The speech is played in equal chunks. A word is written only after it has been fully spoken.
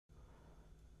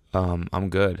I'm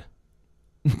good.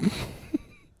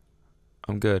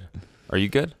 I'm good. Are you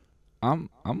good? I'm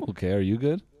okay. Are you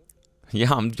good?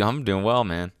 Yeah, I'm doing well,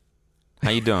 man. How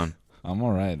you doing? I'm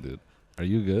all right, dude. Are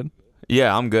you good?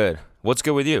 Yeah, I'm good. What's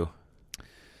good with you?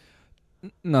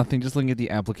 Nothing. Just looking at the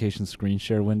application screen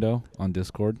share window on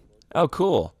Discord. Oh,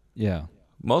 cool. Yeah.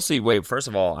 Mostly, wait, first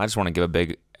of all, I just want to give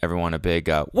everyone a big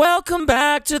welcome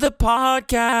back to the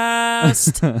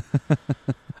podcast.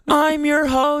 I'm your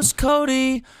host,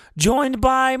 Cody, joined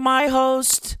by my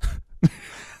host,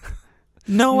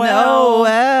 Noel.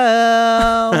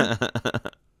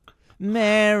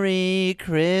 Merry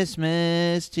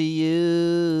Christmas to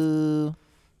you.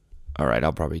 All right,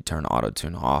 I'll probably turn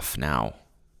auto-tune off now.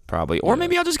 Probably. Or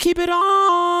maybe I'll just keep it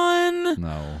on.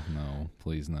 No,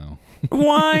 please no.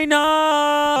 Why not?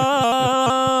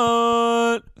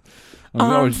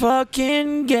 I'm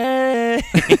fucking gay.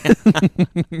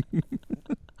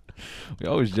 We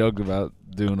always joke about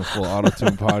doing a full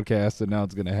auto-tune podcast, and now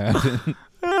it's going to happen.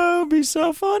 That would be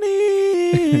so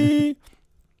funny.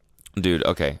 Dude,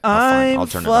 okay. I'll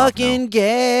turn it off now. I'm fucking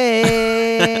gay.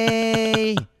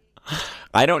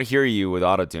 I don't hear you with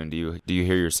autotune. Do you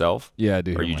hear yourself? Yeah, I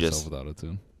do hear you myself just with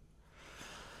autotune.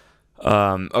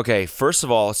 Okay, first of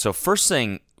all, first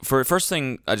thing,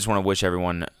 I just want to wish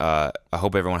everyone, I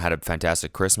hope everyone had a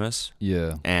fantastic Christmas.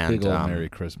 Yeah, and big old Merry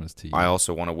Christmas to you. I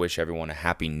also want to wish everyone a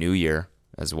Happy New Year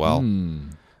as well,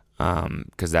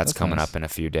 because that's coming nice. up in a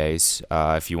few days.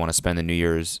 If you want to spend the New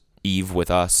Year's Eve with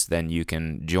us, then you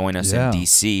can join us in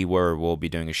DC, where we'll be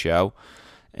doing a show,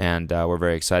 and we're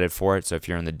very excited for it. So if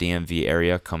you're in the DMV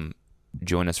area, come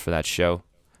join us for that show.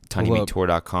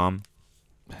 tinymeattour.com.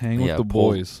 Hang with the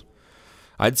boys.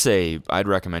 I'd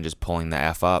recommend just pulling the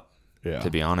F up, to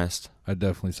be honest. I'd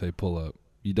definitely say pull up.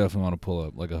 You definitely want to pull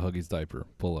up, like a Huggies diaper.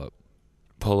 Pull up.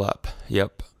 Pull up,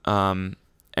 yep.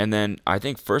 And then I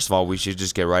think, first of all, we should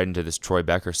just get right into this Troy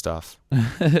Becker stuff.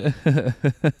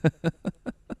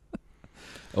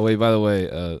 Oh, wait, by the way,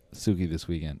 Suki this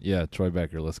weekend. Yeah, Troy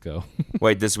Becker, let's go.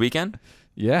 Wait, this weekend?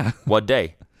 Yeah. What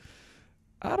day?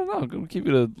 I don't know. Gonna keep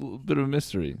it a little bit of a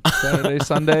mystery. Saturday,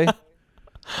 Sunday?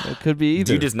 It could be either.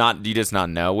 Do you just not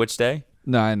know which day?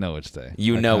 No, I know which day.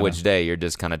 You know which day. You're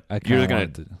just kind of you're just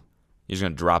gonna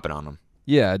drop it on them.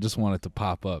 Yeah, I just want it to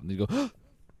pop up and you go,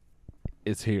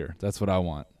 it's here. That's what I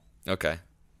want. Okay.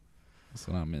 That's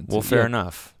what I'm into. Well, fair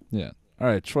enough. Yeah. All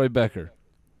right, Troy Becker.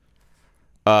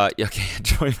 Okay,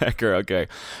 Troy Becker. Okay,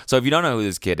 so if you don't know who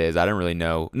this kid is, I don't really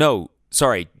know. No,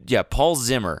 sorry. Yeah, Paul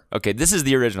Zimmer. Okay, this is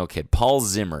the original kid, Paul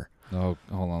Zimmer. Oh,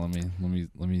 hold on.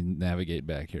 Let me navigate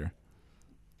back here.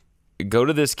 Go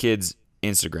to this kid's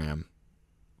Instagram,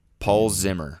 Paul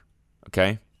Zimmer.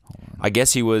 Okay, I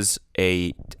guess he was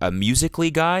a Musical.ly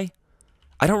guy.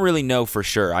 I don't really know for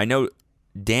sure. I know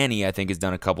Danny, I think, has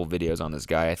done a couple videos on this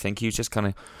guy. I think he was just kind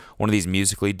of one of these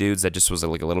Musical.ly dudes that just was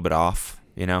like a little bit off,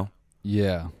 you know?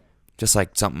 Yeah. Just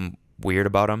like something weird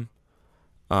about him.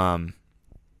 Yeah.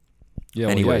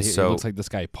 Anyway, he looks like this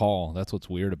guy Paul. That's what's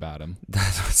weird about him.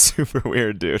 That's what's super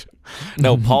weird, dude.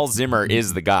 No, Paul Zimmer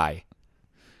is the guy.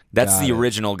 That's the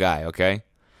original guy, okay?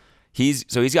 He's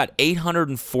got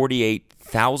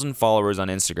 848,000 followers on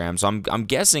Instagram. So I'm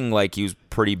guessing like he was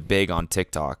pretty big on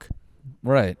TikTok.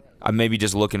 Right. I'm maybe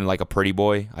just looking like a pretty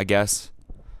boy, I guess.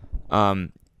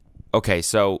 Okay,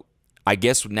 so I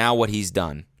guess now what he's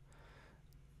done.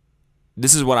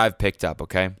 This is what I've picked up,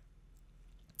 okay?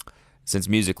 Since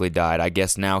Musical.ly died, I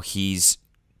guess now he's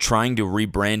trying to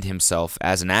rebrand himself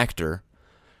as an actor,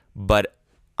 but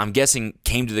I'm guessing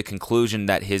came to the conclusion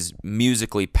that his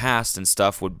Musical.ly past and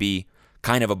stuff would be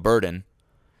kind of a burden,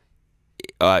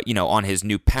 on his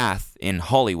new path in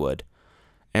Hollywood.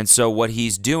 And so what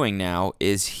he's doing now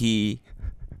is he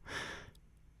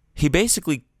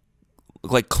basically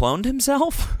like cloned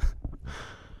himself.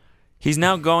 He's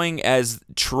now going as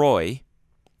Troy.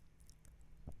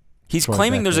 He's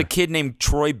claiming there's a kid named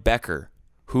Troy Becker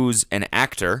who's an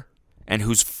actor and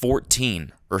who's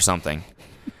 14 or something.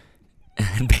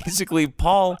 And basically,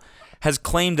 Paul has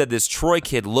claimed that this Troy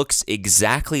kid looks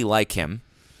exactly like him.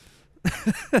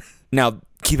 Now,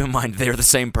 keep in mind, they're the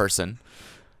same person.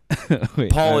 Wait,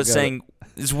 Paul is saying,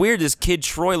 it's weird, this kid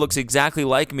Troy looks exactly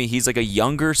like me. He's like a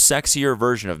younger, sexier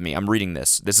version of me. I'm reading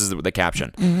this. This is the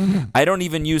caption. I don't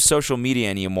even use social media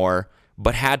anymore,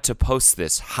 but had to post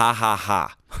this. Ha ha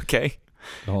ha. Okay?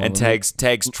 And tags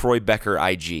Troy Becker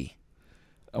IG.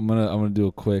 I'm gonna do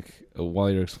a quick while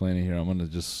you're explaining here. I'm gonna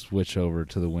just switch over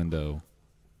to the window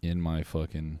in my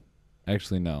fucking.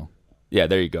 Actually, no. Yeah,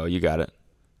 there you go. You got it.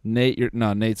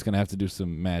 Nate's gonna have to do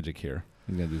some magic here.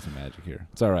 He's gonna do some magic here.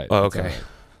 It's all right. Oh, okay.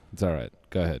 It's all right.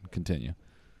 Go ahead. Continue.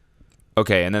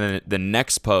 Okay, and then the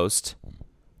next post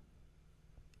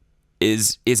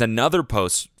is another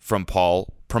post from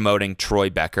Paul promoting Troy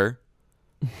Becker.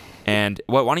 And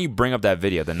why don't you bring up that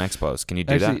video, the next post? Can you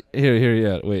do that? Here,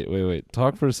 yeah. Wait.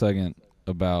 Talk for a second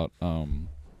about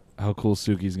how cool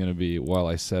Suki's gonna be while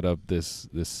I set up this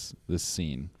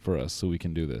scene for us so we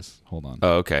can do this. Hold on.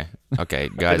 Oh, okay. Okay,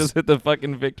 guys. I just hit the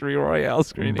fucking Victory Royale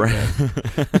screen again.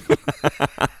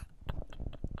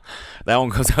 That one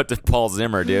goes out to Paul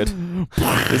Zimmer, dude.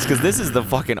 Because this is the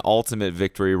fucking ultimate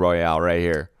Victory Royale right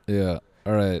here. Yeah.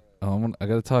 All right. I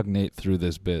got to talk Nate through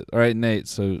this bit. All right, Nate.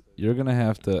 So you're going to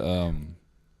have to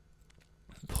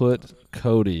put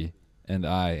Cody and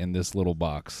I in this little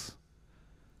box.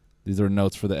 These are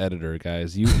notes for the editor,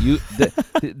 guys.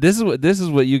 This is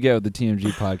what you get with the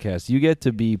TMG podcast. You get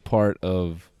to be part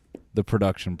of the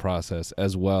production process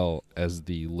as well as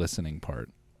the listening part.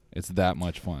 It's that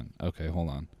much fun. Okay, hold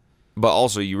on. But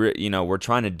also, we're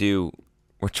trying to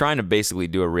basically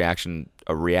do a reaction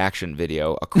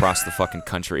video across the fucking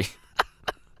country.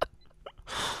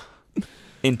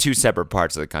 In two separate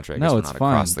parts of the country. I guess it's not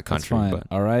fine. Across the country. It's fine. But.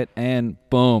 All right, and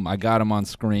boom, I got him on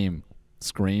screen.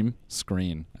 I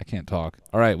can't talk.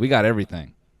 All right, we got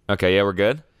everything. Okay, yeah, we're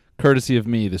good? Courtesy of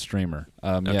me, the streamer.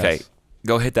 Okay, yes.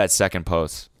 Go hit that second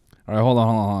post. All right, hold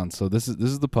on. So this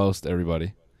is the post,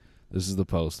 everybody. This is the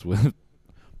post with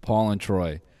Paul and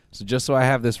Troy. So just so I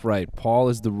have this right, Paul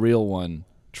is the real one.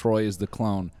 Troy is the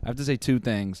clone. I have to say two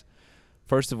things.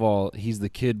 First of all, he's the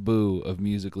Kid Boo of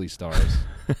Musically Stars.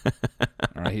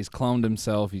 All right, he's cloned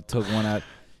himself. He took one out.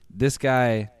 This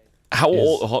guy. How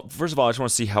old? First of all, I just want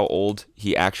to see how old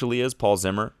he actually is, Paul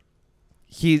Zimmer.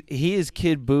 He is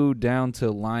Kid Boo down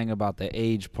to lying about the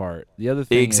age part. The other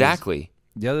thing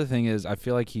The other thing is, I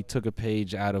feel like he took a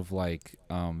page out of like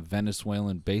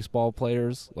Venezuelan baseball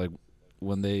players, like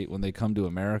when they come to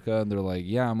America and they're like,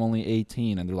 "Yeah, I'm only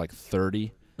 18," and they're like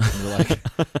 30, and they're like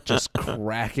just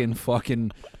cracking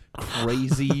fucking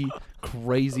crazy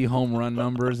home run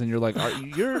numbers, and you're like,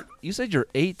 you said you're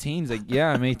 18? He's like, "Yeah,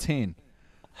 I'm 18.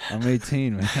 I'm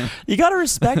 18, man." You gotta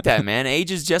respect that, man.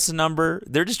 Age is just a number.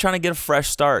 They're just trying to get a fresh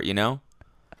start, you know.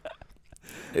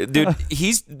 Dude,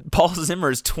 Paul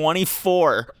Zimmer is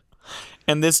 24,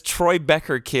 and this Troy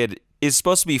Becker kid is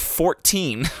supposed to be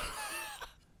 14.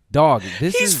 Dog,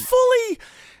 he's fully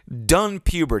done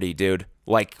puberty, dude,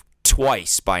 like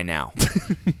twice by now.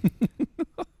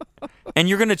 And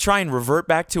you're gonna try and revert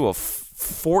back to a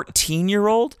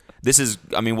 14-year-old?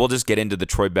 We'll just get into the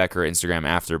Troy Becker Instagram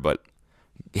after, but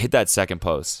hit that second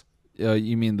post.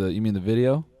 You mean the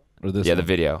video or this? Yeah, one? the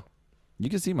video. You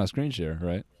can see my screen share,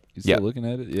 right? You still looking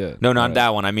at it? Yeah. No, not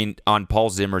that one. I mean on Paul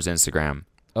Zimmer's Instagram.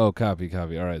 Oh, copy. All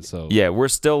right, so yeah, we're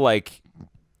still like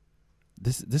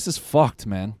this is fucked,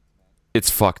 man. It's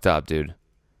fucked up, dude.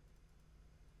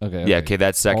 Okay. Yeah, okay,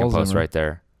 that second Paul post Zimmer. right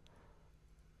there.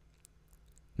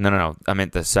 No. I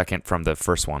meant the second from the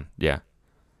first one. Yeah.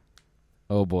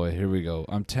 Oh boy, here we go.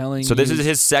 I'm telling you. So this is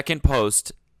his second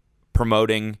post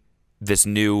promoting this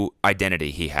new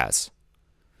identity he has.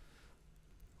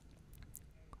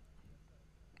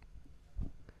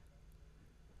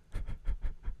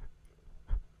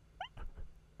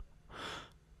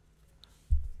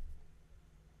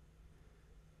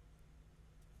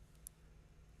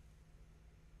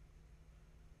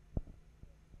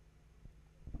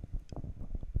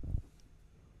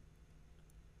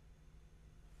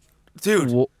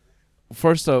 Dude. Well,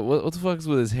 first up, what the fuck is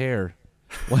with his hair?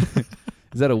 What?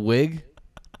 Is that a wig?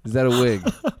 Like,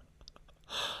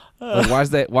 why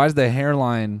is the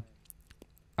hairline?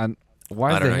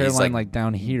 Why is the hairline like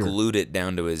down here? Glued it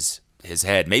down to his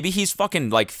head. Maybe he's fucking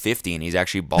like 50 and he's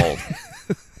actually bald.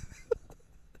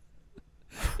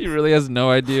 He really has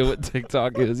no idea what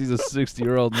TikTok is. He's a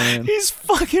 60-year-old man. He's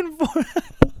fucking.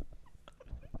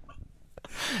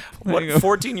 What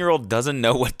 14-year-old doesn't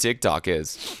know what TikTok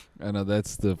is? I know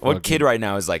that's the. What kid right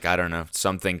now is like, I don't know,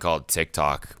 something called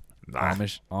TikTok.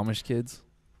 Amish kids?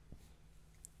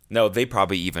 No, they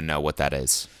probably even know what that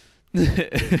is.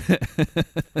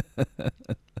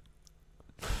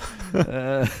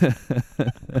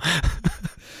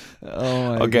 Oh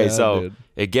my okay, God, so dude.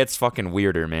 It gets fucking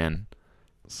weirder, man.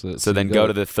 So then go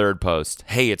to the third post.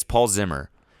 Hey, it's Paul Zimmer.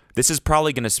 This is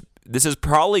probably gonna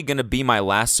be my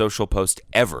last social post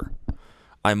ever.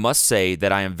 I must say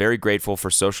that I am very grateful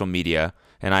for social media,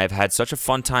 and I have had such a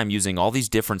fun time using all these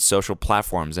different social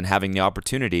platforms and having the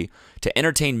opportunity to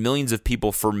entertain millions of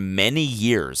people for many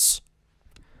years.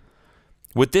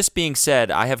 With this being said,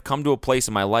 I have come to a place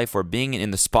in my life where being in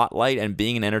the spotlight and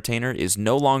being an entertainer is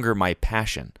no longer my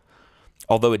passion.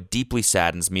 Although it deeply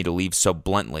saddens me to leave so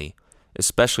bluntly,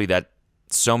 especially that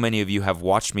so many of you have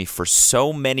watched me for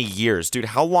so many years. Dude,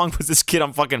 how long was this kid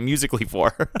on fucking Musical.ly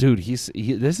for? Dude, this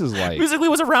is like... Musical.ly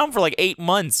was around for like 8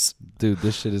 months. Dude,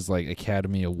 this shit is like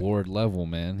Academy Award level,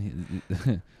 man.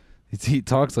 He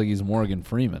talks like he's Morgan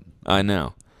Freeman. I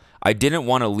know. I didn't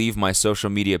want to leave my social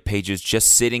media pages just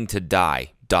sitting to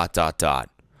die, ...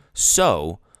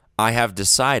 So, I have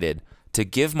decided to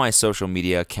give my social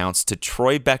media accounts to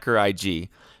Troy Becker IG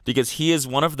because he is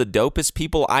one of the dopest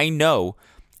people I know,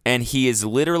 and he is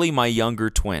literally my younger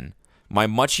twin. My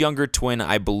much younger twin,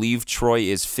 I believe Troy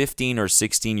is 15 or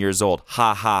 16 years old.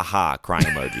 Ha ha ha, crying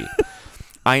emoji.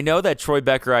 I know that Troy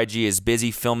Becker IG is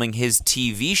busy filming his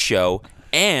TV show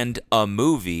and a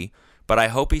movie, but I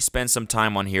hope he spends some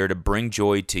time on here to bring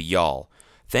joy to y'all.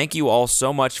 Thank you all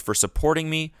so much for supporting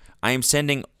me. I am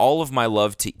sending all of my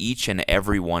love to each and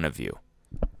every one of you.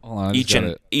 Each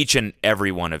and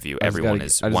every one of you. Everyone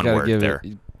is one word there.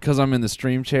 Because I'm in the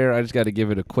stream chair, I just got to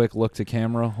give it a quick look to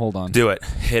camera. Hold on. Do it.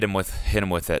 Hit him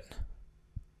with it.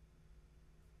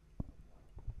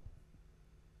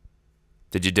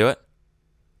 Did you do it?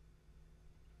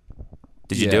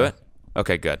 Did you do it?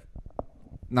 Okay, good.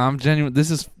 No, I'm genuine.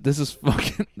 This is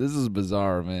fucking. This is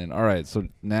bizarre, man. All right, so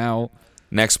now.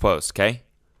 Next post, okay?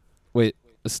 Wait,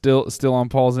 still on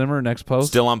Paul Zimmer. Next post.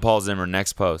 Still on Paul Zimmer.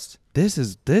 Next post. This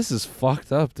is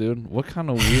fucked up, dude. What kind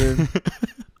of weird?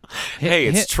 Hey,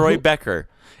 it's Troy Becker.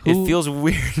 It feels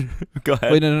weird. Go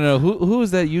ahead. Wait, no. Who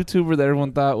was that YouTuber that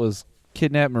everyone thought was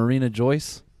kidnapped Marina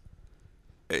Joyce?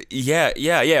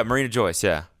 Yeah. Marina Joyce.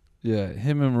 Yeah. Yeah,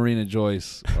 him and Marina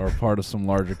Joyce are part of some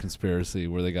larger conspiracy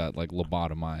where they got like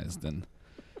lobotomized and,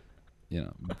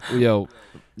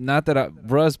 not that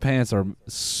bruh's pants are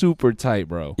super tight,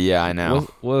 bro. Yeah, I know.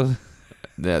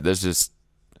 Yeah, there's just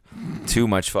too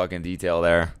much fucking detail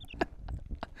there.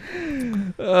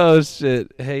 Oh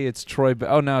shit! Hey, it's Troy.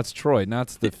 Now it's Troy. Now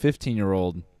it's the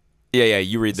 15-year-old. Yeah.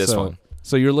 You read this one.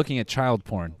 So you're looking at child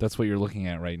porn. That's what you're looking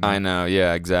at right now. I know.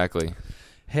 Yeah, exactly.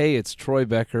 Hey, it's Troy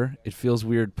Becker. It feels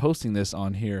weird posting this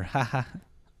on here. Haha.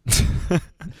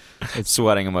 It's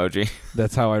sweating emoji.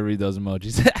 That's how I read those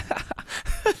emojis.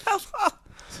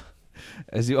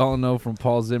 As you all know from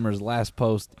Paul Zimmer's last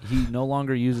post, he no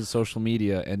longer uses social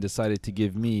media and decided to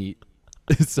give me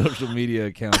his social media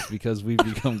accounts because we've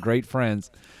become great friends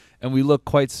and we look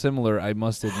quite similar, I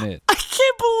must admit. I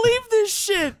can't believe this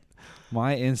shit.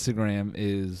 My Instagram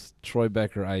is Troy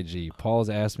Becker IG. Paul's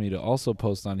asked me to also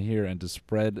post on here and to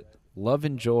spread love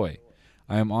and joy.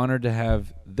 I am honored to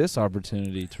have this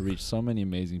opportunity to reach so many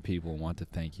amazing people and want to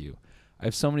thank you. I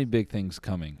have so many big things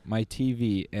coming. My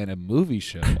TV and a movie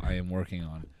show I am working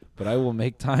on. But I will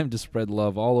make time to spread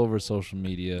love all over social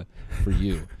media for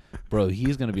you. Bro,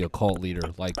 he's going to be a cult leader.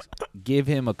 Like, give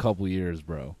him a couple years,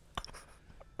 bro.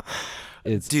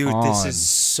 Dude, this is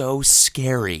so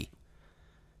scary.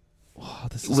 Oh,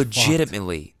 this is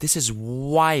legitimately fucked. This is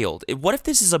wild. What if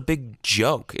this is a big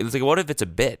joke? It's like, what if it's a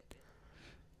bit?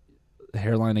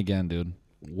 Hairline again, dude.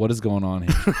 What is going on here?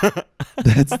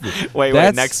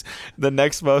 The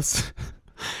next post.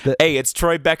 Hey, it's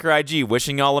Troy Becker IG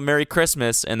wishing y'all a Merry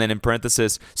Christmas, and then in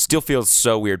parenthesis, still feels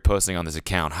so weird posting on this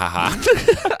account. Haha.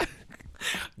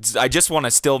 I just want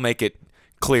to still make it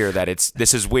clear that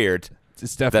this is weird.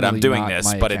 It's definitely that I'm doing not this,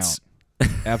 my but account.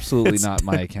 Absolutely not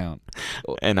my account.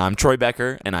 And I'm Troy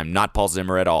Becker, and I'm not Paul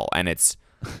Zimmer at all. And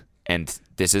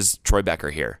this is Troy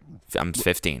Becker here. I'm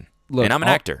 15, and I'm an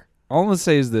actor. All I'm gonna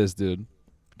say is this, dude.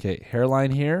 Okay,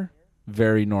 hairline here,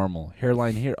 very normal.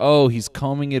 Hairline here. Oh, he's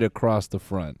combing it across the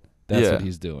front. That's what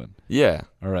he's doing. Yeah.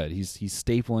 All right, he's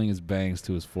stapling his bangs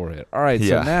to his forehead. All right,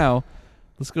 so now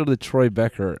let's go to the Troy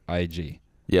Becker IG.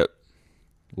 Yep.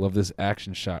 Love this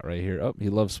action shot right here. Oh, he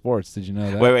loves sports. Did you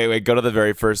know that? Wait. Go to the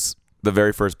very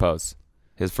first post,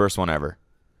 his first one ever,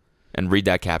 and read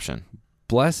that caption.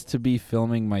 Blessed to be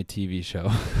filming my TV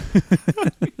show.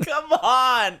 Come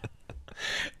on.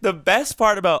 The best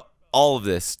part about all of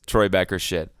this Troy Becker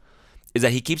shit is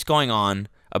that he keeps going on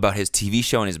about his TV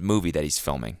show and his movie that he's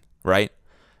filming, right?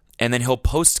 And then he'll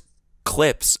post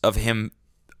clips of him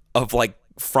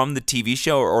from the TV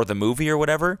show or the movie or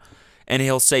whatever, and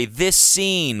he'll say this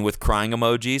scene with crying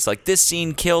emojis, like this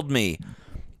scene killed me.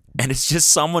 And it's just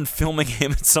someone filming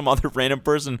him and some other random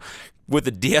person with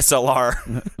a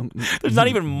DSLR. There's not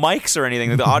even mics or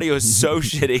anything. The audio is so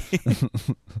shitty.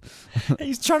 And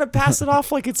he's trying to pass it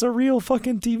off like it's a real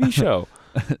fucking TV show.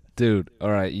 Dude,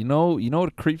 all right. You know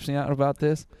what creeps me out about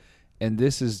this? And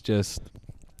this is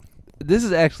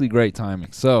actually great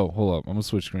timing. So, hold up. I'm going to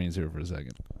switch screens here for a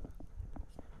second.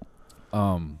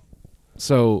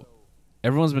 So,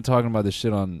 everyone's been talking about this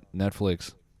shit on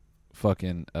Netflix.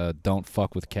 Fucking Don't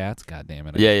Fuck with Cats. God damn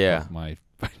it. Yeah.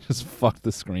 I just fucked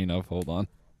the screen up. Hold on.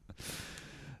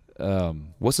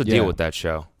 What's the yeah. deal with that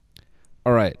show?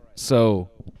 All right, so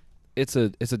it's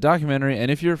a documentary,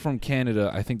 and if you're from Canada,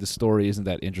 I think the story isn't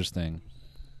that interesting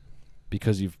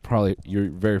because you're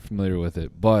very familiar with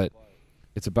it. But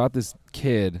it's about this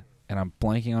kid, and I'm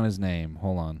blanking on his name.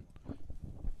 Hold on.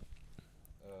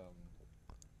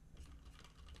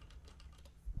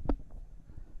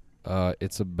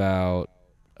 It's about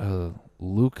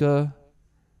Luca.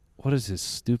 What is his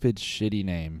stupid, shitty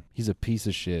name? He's a piece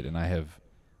of shit, and I have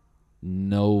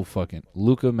no fucking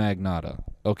Luca Magnotta.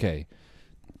 Okay,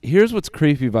 here's what's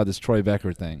creepy about this Troy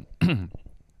Becker thing.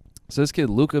 So this kid,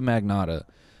 Luca Magnotta,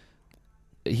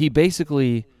 he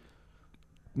basically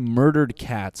murdered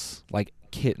cats like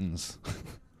kittens,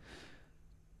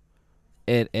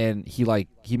 and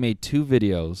he made 2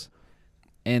 videos.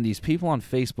 And these people on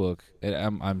Facebook,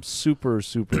 and I'm super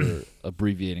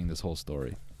abbreviating this whole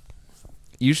story.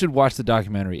 You should watch the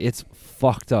documentary. It's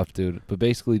fucked up, dude. But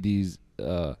basically, these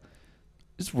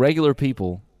just regular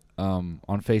people on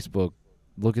Facebook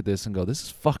look at this and go, "This is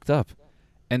fucked up,"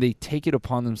 and they take it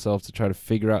upon themselves to try to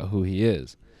figure out who he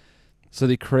is. So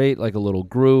they create like a little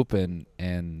group, and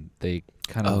they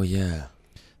kind of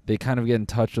they kind of get in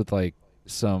touch with like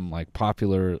some like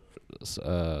popular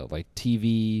like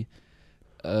TV.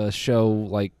 Show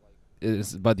like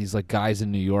it's about these like guys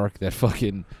in New York that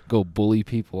fucking go bully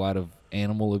people out of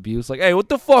animal abuse. Like, hey, what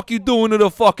the fuck you doing to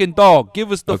the fucking dog?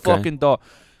 Give us the fucking dog.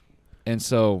 And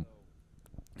so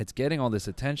it's getting all this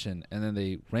attention, and then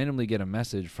they randomly get a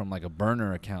message from like a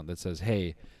burner account that says,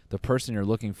 hey, the person you're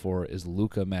looking for is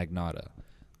Luca Magnotta.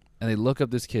 And they look up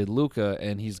this kid Luca,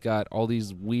 and he's got all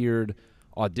these weird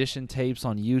audition tapes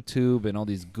on YouTube and all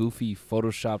these goofy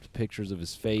photoshopped pictures of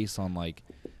his face on like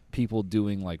people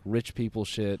doing like rich people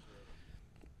shit,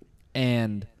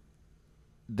 and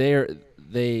they're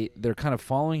kind of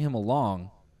following him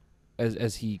along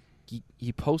as he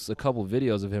posts a couple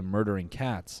videos of him murdering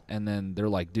cats, and then they're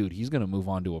like, dude, he's gonna move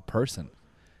on to a person,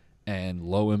 and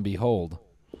lo and behold,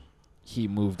 he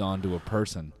moved on to a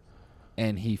person,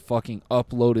 and he fucking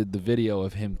uploaded the video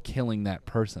of him killing that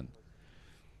person.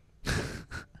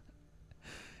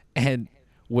 And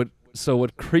what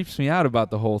creeps me out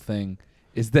about the whole thing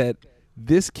is that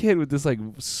this kid with this, like,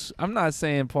 I'm not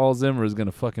saying Paul Zimmer is going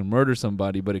to fucking murder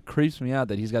somebody, but it creeps me out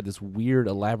that he's got this weird,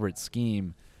 elaborate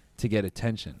scheme to get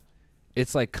attention.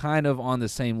 It's, like, kind of on the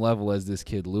same level as this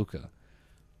kid Luca.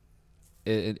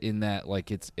 In that,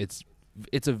 like, it's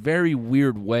a very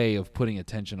weird way of putting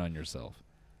attention on yourself.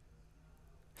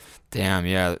 Damn,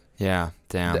 yeah,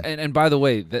 damn. And by the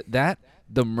way, that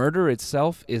the murder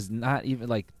itself is not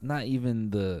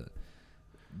even the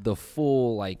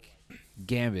full, like,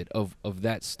 gambit of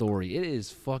that story. It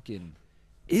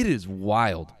is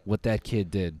wild what that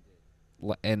kid did,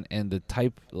 and the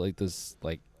type, like, this,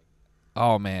 like,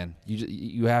 oh man,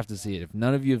 you have to see it. If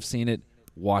none of you have seen it,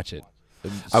 watch it.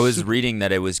 I was reading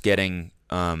that it was getting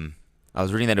some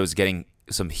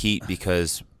heat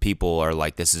because people are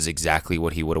like, this is exactly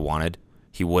what he would have wanted.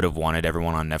 He would have wanted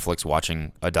everyone on Netflix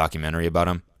watching a documentary about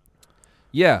him.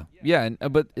 Yeah, and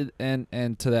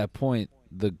to that point,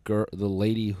 the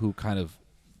lady who kind of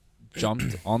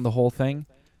jumped on the whole thing,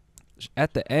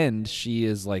 at the end, she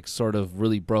is, like, sort of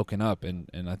really broken up, and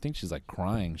I think she's, like,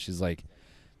 crying. She's like,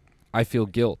 I feel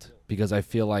guilt because I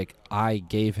feel like I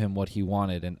gave him what he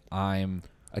wanted, and I'm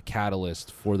a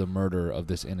catalyst for the murder of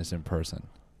this innocent person,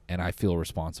 and I feel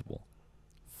responsible.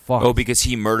 Fuck. Oh, because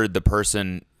he murdered the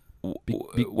person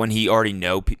when he already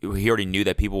knew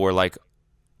that people were, like,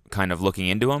 kind of looking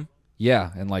into him?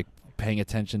 Yeah, and, like, paying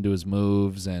attention to his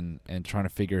moves and trying to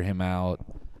figure him out.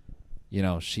 You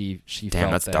know, she Damn,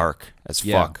 felt that's that, dark as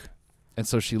yeah. fuck. And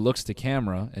so she looks to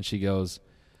camera and she goes,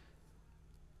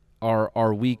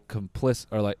 Are we complicit?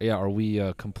 Or, like, yeah, are we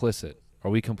complicit?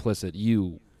 Are we complicit?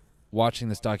 You watching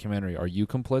this documentary, are you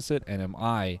complicit? And am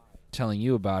I telling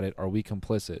you about it? Are we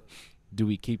complicit? Do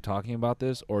we keep talking about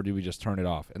this, or do we just turn it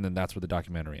off? And then that's where the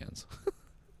documentary ends.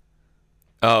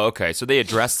 Oh, okay. So they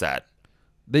address that.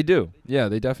 They do. Yeah,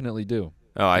 they definitely do.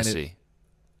 Oh, I see.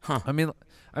 Huh. I mean,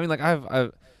 like,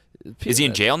 I've. Is he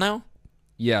in jail now?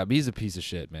 Yeah, but he's a piece of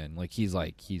shit, man. Like, he's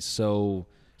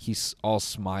all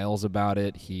smiles about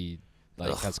it. He,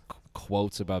 like, has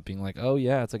quotes about being like, oh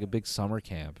yeah, it's like a big summer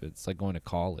camp. It's like going to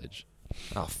college.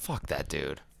 Oh, fuck that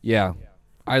dude. Yeah,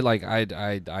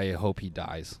 I hope he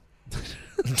dies.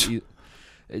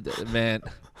 Man,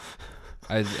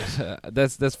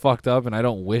 that's fucked up, and I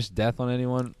don't wish death on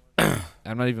anyone.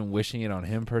 I'm not even wishing it on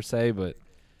him per se, but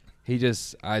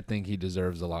I think he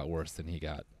deserves a lot worse than he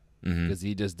got, because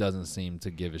he just doesn't seem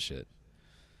to give a shit.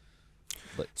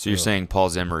 But, so you're saying Paul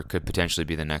Zimmer could potentially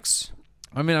be the next?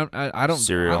 I mean, I don't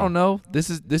cereal. I don't know. This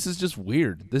is just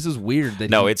weird. This is weird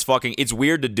that it's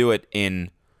weird to do it in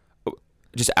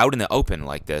just out in the open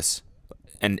like this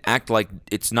and act like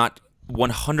it's not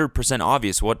 100%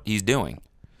 obvious what he's doing.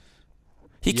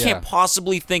 He can't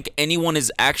possibly think anyone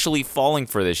is actually falling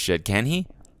for this shit, can he?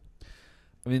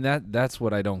 I mean, that's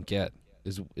what I don't get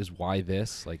is why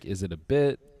this? Like, is it a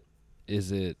bit?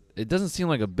 Is it? It doesn't seem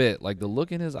like a bit. Like, the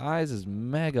look in his eyes is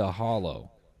mega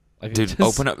hollow. Like, Dude,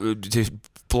 open up. Dude,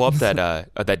 pull up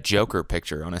that Joker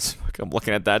picture on his. I'm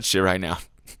looking at that shit right now.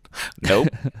 Nope.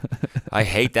 I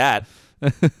hate that.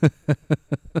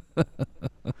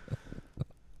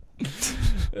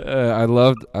 I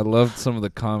loved some of the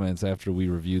comments after we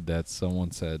reviewed that. Someone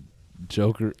said,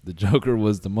 the Joker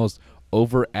was the most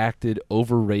overacted,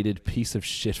 overrated piece of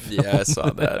shit film. Yeah,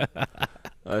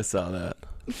 I saw that.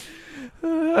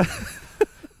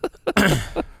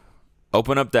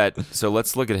 Open up that. So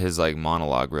let's look at his like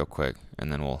monologue real quick,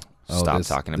 and then we'll stop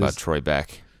talking about Troy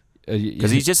Beck,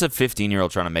 because he's just a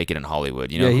 15-year-old trying to make it in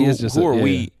Hollywood. You know, who are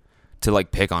we to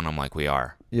like pick on him like we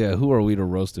are? Yeah, who are we to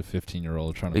roast a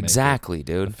 15-year-old trying to exactly, make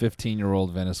it? Dude, a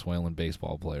 15-year-old Venezuelan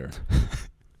baseball player.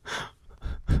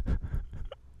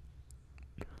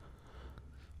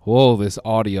 Whoa, this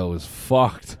audio is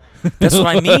fucked. That's what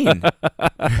I mean,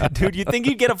 dude. You think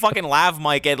you'd get a fucking lav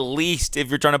mic at least if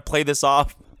you're trying to play this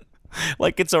off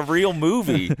like it's a real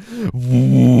movie.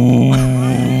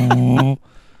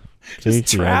 Just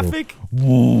traffic.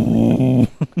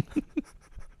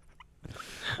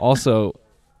 Also,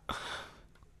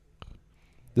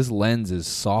 this lens is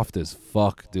soft as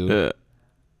fuck, dude.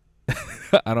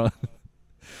 I don't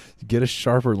get a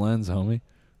sharper lens, homie.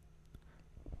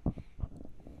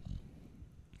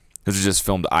 This is just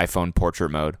filmed iPhone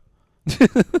portrait mode.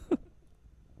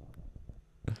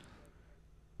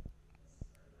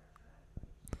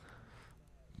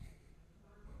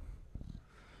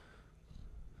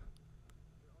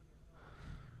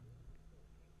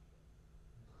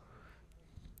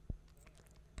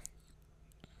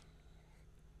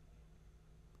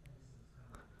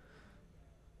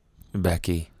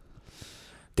 Becky.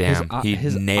 Damn, he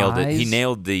nailed it. He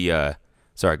nailed the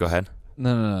sorry, go ahead.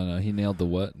 No. He nailed the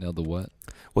what?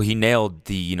 Well, he nailed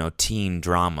the, teen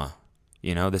drama.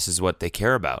 This is what they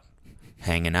care about.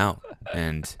 Hanging out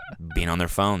and being on their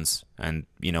phones. And,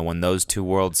 when those two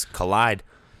worlds collide,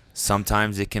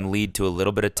 sometimes it can lead to a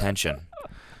little bit of tension.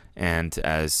 And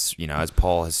as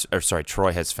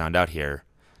Troy has found out here,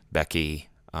 Becky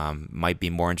might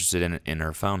be more interested in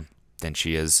her phone than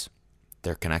she is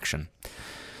their connection.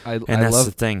 That's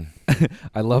the thing.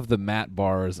 I love the matte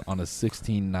bars on a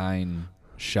 16:9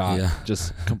 shot,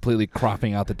 just completely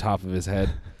cropping out the top of his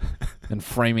head and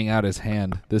framing out his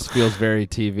hand. This feels very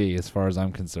TV as far as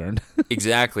I'm concerned.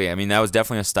 Exactly. I mean, that was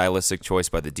definitely a stylistic choice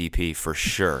by the DP for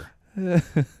sure.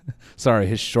 Sorry,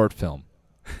 his short film.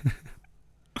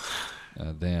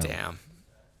 Damn.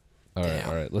 All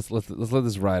right. Let's let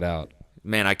this ride out.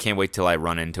 Man, I can't wait till I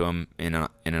run into him in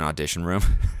an audition room.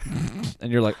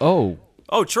 And you're like, oh,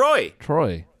 Troy.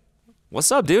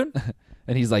 What's up, dude?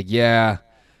 And he's like, yeah,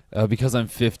 because I'm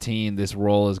 15, this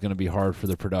role is going to be hard for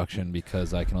the production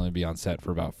because I can only be on set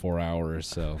for about 4 hours,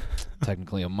 so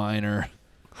technically a minor.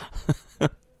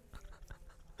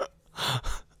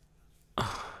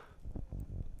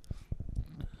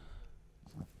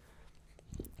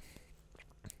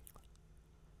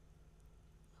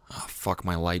 Oh, fuck,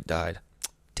 my light died.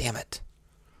 Damn it.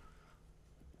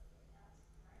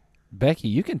 Becky,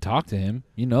 you can talk to him.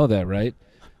 You know that, right?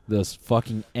 Those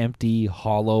fucking empty,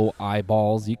 hollow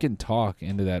eyeballs. You can talk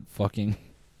into that fucking...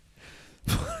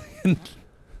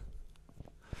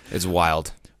 It's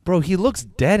wild. Bro, he looks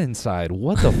dead inside.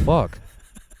 What the fuck?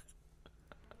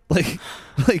 Like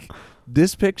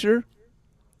this picture,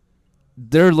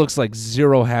 there looks like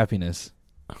zero happiness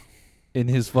in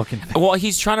his fucking face. Well,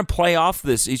 he's trying to play off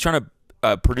this. He's trying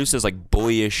to produce this like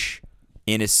boyish,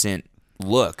 innocent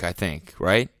look, I think,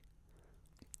 right?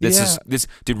 This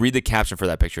dude, read the caption for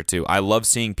that picture too. I love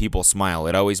seeing people smile.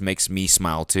 It always makes me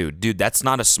smile too. Dude, that's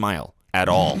not a smile at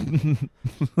all.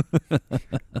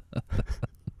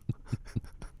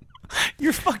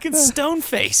 You're fucking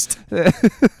stone-faced.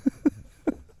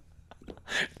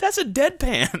 That's a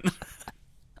deadpan.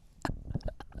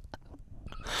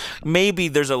 Maybe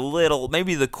there's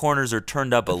maybe the corners are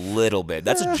turned up a little bit.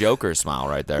 That's a Joker smile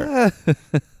right there.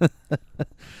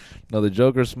 No, the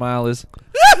Joker smile is...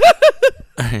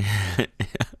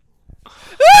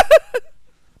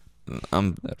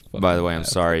 By the way, I'm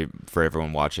sorry for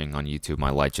everyone watching on YouTube. My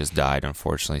light just died,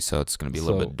 unfortunately, so it's going to be a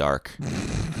little bit dark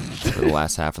for the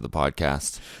last half of the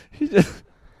podcast.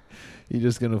 You're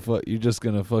just gonna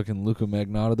fucking Luka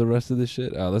Magnotta the rest of this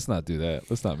shit? Oh, let's not do that.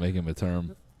 Let's not make him a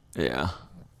term. Yeah.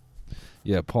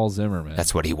 Yeah, Paul Zimmer, man.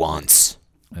 That's what he wants.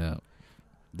 Yeah.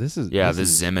 This is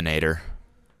Ziminator.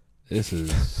 This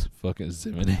is fucking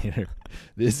Ziminator.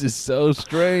 This is so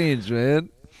strange, man.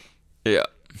 Yeah.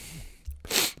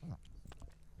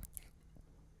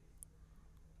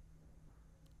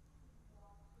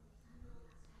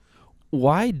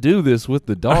 Why do this with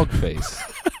the dog face?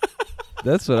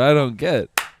 That's what I don't get.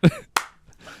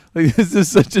 Like, this is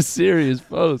such a serious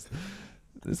post.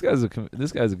 This guy's a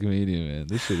comedian, man.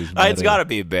 This shit is. It's got to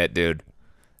be a bit, dude.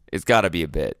 It's got to be a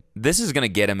bit. This is gonna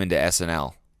get him into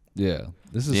SNL. Yeah,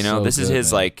 this is. This is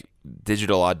his man. like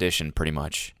digital audition, pretty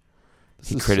much.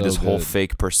 He created this whole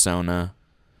fake persona.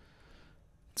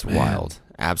 It's wild,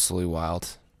 absolutely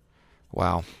wild.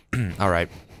 Wow. All right.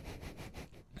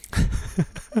 I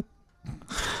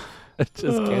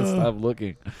just can't stop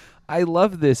looking. I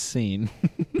love this scene.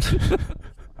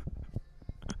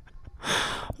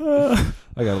 I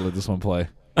gotta let this one play.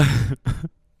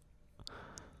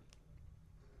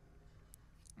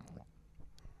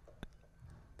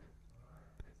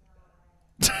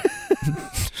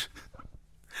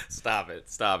 Stop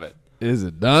it. Is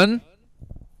it done?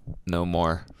 No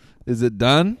more. Is it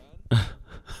done?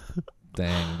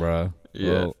 Dang, bro.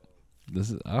 Yeah. Well,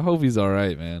 I hope he's all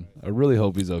right, man. I really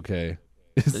hope he's okay.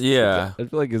 Yeah. I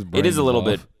feel like his brain It is a little off.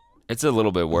 bit. It's a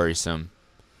little bit worrisome.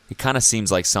 It kind of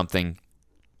seems like something.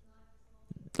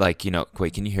 Like,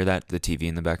 wait, can you hear that? The TV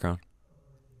in the background?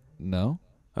 No.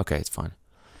 Okay, it's fine.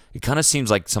 It kind of seems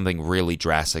like something really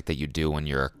drastic that you do when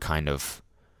you're kind of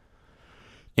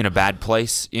in a bad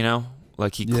place,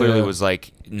 Like he clearly was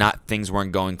like things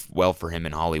weren't going well for him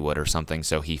in Hollywood or something,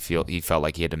 so he felt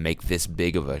like he had to make this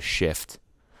big of a shift.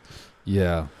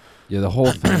 Yeah. Yeah, the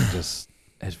whole thing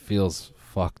it feels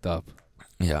fucked up.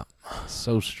 Yeah. It's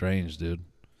so strange, dude.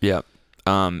 Yeah.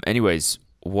 Anyways,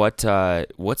 what's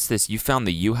this? You found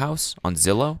the U house on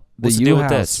Zillow? What's the deal U with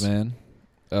house, this? man.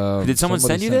 Did someone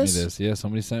send you this? Me this? Yeah,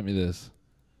 somebody sent me this.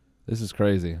 This is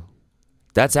crazy.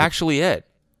 That's actually it.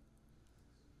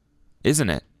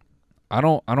 Isn't it? I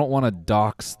don't want to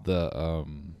dox the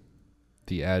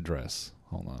address.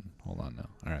 Hold on now.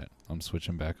 All right, I'm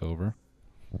switching back over.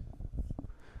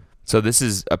 So this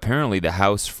is apparently the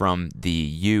house from the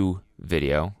U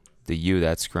video. The U,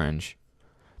 that's cringe.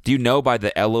 Do you know by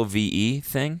the LOVE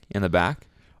thing in the back?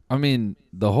 I mean,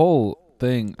 the whole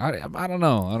thing, I don't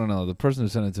know. The person who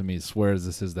sent it to me swears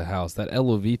this is the house. That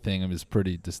LOV thing is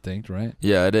pretty distinct, right?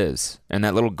 Yeah, it is. And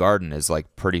that little garden is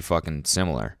like pretty fucking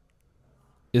similar.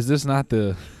 Is this not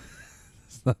the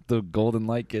it's not the Golden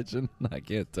Light Kitchen? I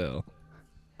can't tell.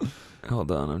 Hold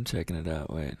on, I'm checking it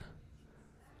out. Wait,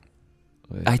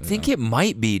 I think it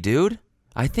might be, dude.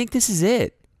 I think this is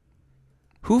it.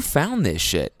 Who found this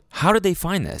shit? How did they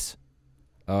find this?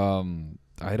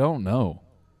 I don't know.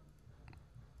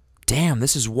 Damn,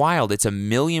 this is wild. It's $1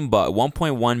 million,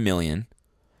 1.1 million.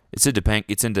 It's in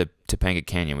Topanga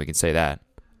Canyon. We can say that.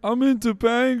 I'm in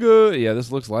Topanga. Yeah,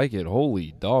 this looks like it.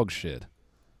 Holy dog shit.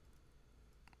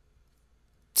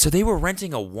 So they were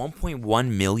renting a $1.1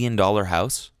 million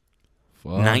house,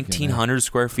 1,900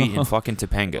 square feet in fucking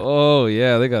Topanga. Oh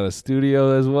yeah, they got a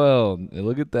studio as well.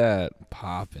 Look at that,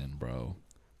 popping, bro.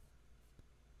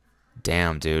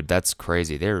 Damn, dude, that's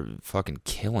crazy. They're fucking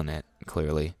killing it.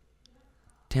 Clearly.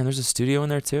 Damn, there's a studio in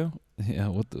there too.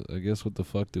 Yeah, I guess what the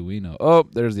fuck do we know? Oh,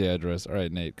 there's the address. All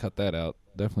right, Nate, cut that out.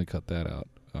 Definitely cut that out.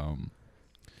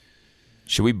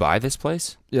 Should we buy this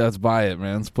place? Yeah, let's buy it,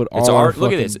 man. Let's put all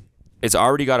look at this. It's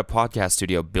already got a podcast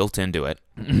studio built into it.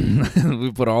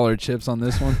 We put all our chips on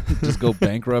this one. Just go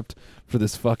bankrupt for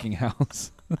this fucking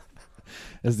house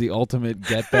as the ultimate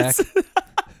get back.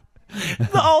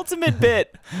 The ultimate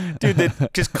bit, dude.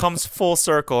 That just comes full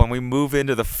circle, and we move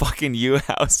into the fucking U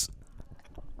house.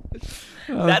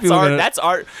 That's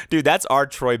our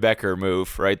Troy Becker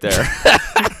move right there.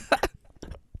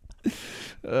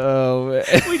 Oh man,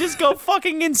 we just go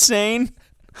fucking insane.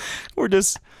 We're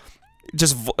just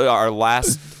our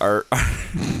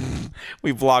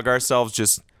we vlog ourselves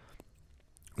just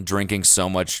drinking so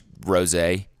much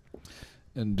rosé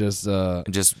and just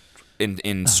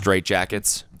in straight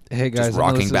jackets. Hey guys, just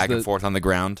rocking back and forth on the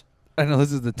ground. I know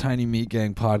this is the Tiny Meat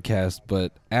Gang podcast,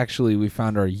 but actually we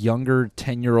found our younger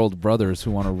 10-year-old brothers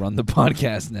who want to run the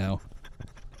podcast now.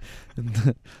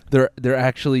 They're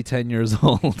actually 10 years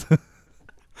old.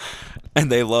 And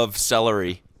they love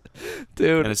celery.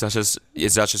 Dude. And it's not just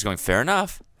going, fair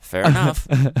enough. Fair enough.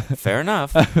 Fair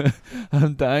enough.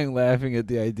 I'm dying laughing at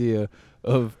the idea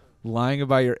of lying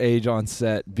about your age on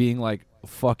set, being like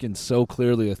fucking so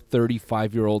clearly a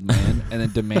 35-year-old man, and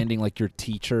then demanding like your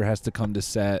teacher has to come to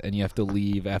set and you have to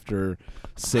leave after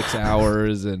 6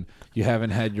 hours and you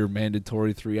haven't had your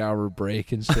mandatory 3-hour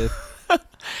break and shit.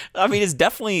 I mean, it's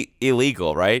definitely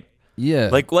illegal, right? Yeah.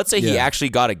 Like, let's say he actually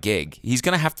got a gig. He's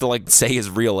going to have to, like, say his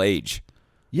real age.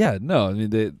 Yeah, no, I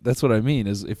mean, that's what I mean,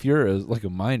 is if you're like a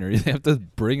minor, you have to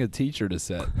bring a teacher to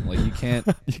set. Like, you can't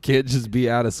just be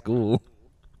out of school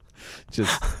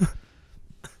just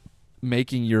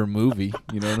making your movie,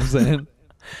 you know what I'm saying?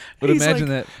 But He's imagine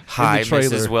like, that Hi, in the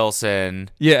trailer. Mrs. Wilson.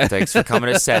 Yeah. Thanks for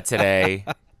coming to set today.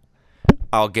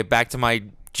 I'll get back to my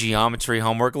geometry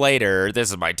homework later. This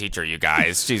is my teacher, you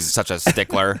guys. She's such a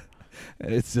stickler.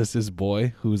 And it's just his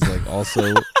boy who's like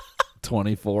also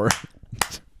 24.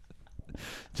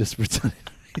 Just pretending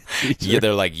to be a teacher. Yeah,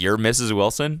 they're like, you're Mrs.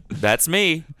 Wilson? That's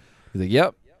me. He's like,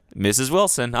 yep. Mrs.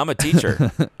 Wilson, I'm a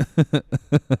teacher.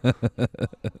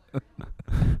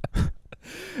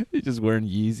 He's just wearing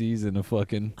Yeezys and a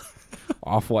fucking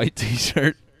off-white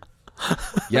t-shirt.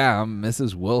 Yeah, I'm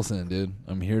Mrs. Wilson, dude.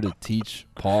 I'm here to teach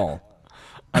Paul.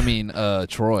 I mean,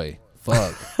 Troy.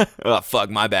 Fuck. Oh, fuck,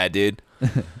 my bad, dude.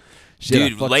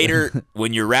 Shit, Dude, later,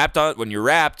 when you're wrapped, I'm going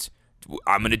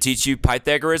to teach you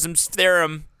Pythagoras'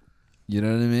 theorem. You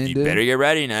know what I mean, You dude? better get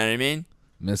ready, you know what I mean?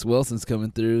 Miss Wilson's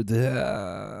coming through.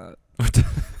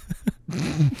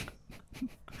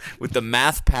 With the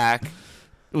math pack.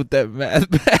 With that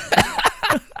math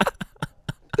pack.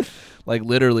 Like,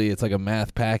 literally, it's like a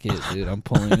math packet, dude. I'm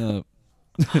pulling up.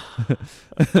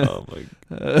 Oh, my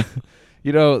God.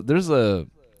 You know, there's a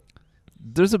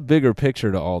bigger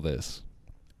picture to all this.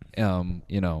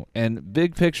 You know, and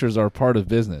big pictures are part of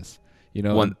business. You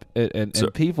know,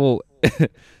 and people.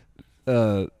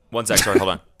 1 sec, sorry, hold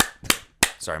on.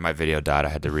 Sorry, my video died. I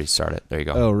had to restart it. There you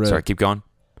go. Oh, right. Sorry, keep going.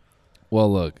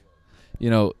 Well, look, you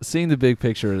know, seeing the big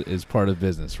picture is part of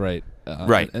business, right?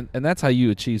 Right. And that's how you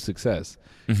achieve success.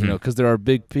 Mm-hmm. You know, because there are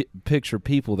big picture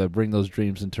people that bring those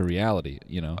dreams into reality.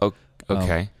 You know.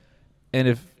 Okay. And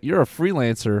if you're a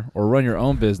freelancer or run your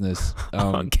own business, you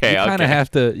kind of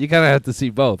have to see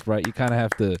both, right? You kind of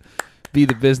have to be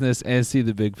the business and see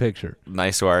the big picture.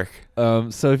 Nice work.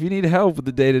 So if you need help with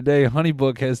the day-to-day,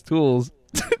 HoneyBook has tools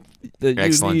that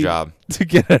Excellent you need job. to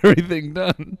get everything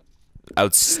done.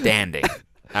 Outstanding.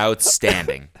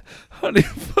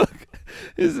 HoneyBook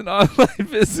is an online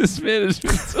business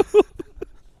management tool.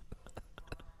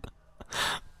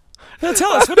 Now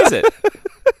tell us, what is it?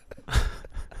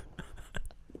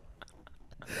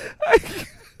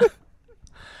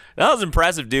 That was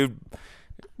impressive, dude.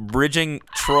 Bridging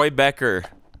Troy Becker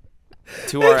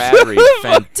to our ad read.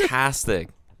 Fantastic.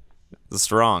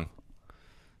 Strong.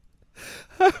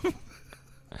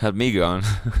 Had me going.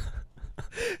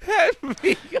 Oh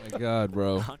my God,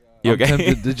 bro. You I'm okay?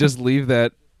 tempted to just leave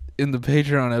that in the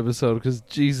Patreon episode because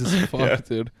Jesus fuck,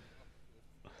 dude.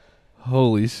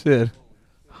 Holy shit.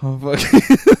 I'm fucking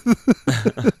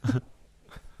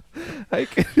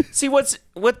See, what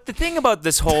the thing about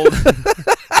this whole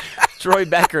Troy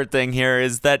Becker thing here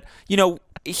is that, you know,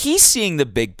 he's seeing the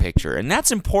big picture, and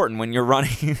that's important when you're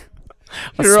running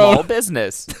a small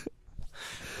business.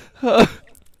 Oh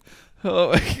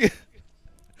my God.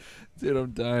 Dude,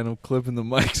 I'm dying. I'm clipping the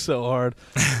mic so hard.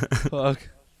 Fuck.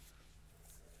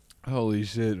 Holy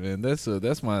shit, man. That's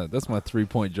my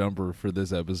 3-point jumper for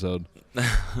this episode.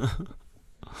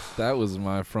 That was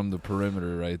my from the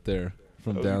perimeter right there.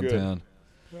 From downtown.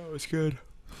 That was good.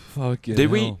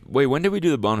 Fucking Wait, when did we do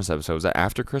the bonus episode? Was that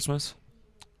after Christmas?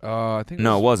 I think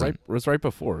it wasn't. It was right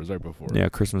before. Yeah,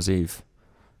 Christmas Eve.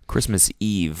 Christmas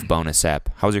Eve bonus app.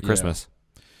 How was your Christmas?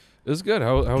 It was good.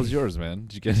 How was yours, man?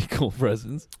 Did you get any cool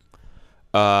presents?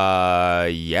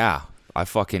 Yeah. I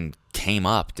fucking came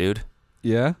up, dude.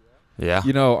 Yeah? Yeah.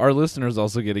 You know, our listeners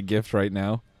also get a gift right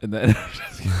now. And that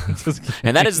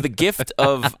and that is the gift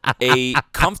of a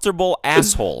comfortable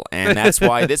asshole. And that's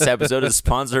why this episode is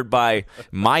sponsored by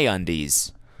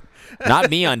MyUndies. Not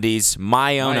MeUndies,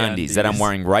 my own undies that I'm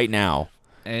wearing right now.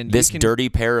 And this dirty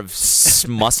pair of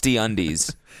musty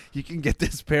undies. You can get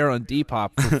this pair on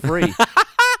Depop for free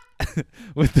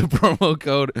with the promo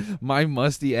code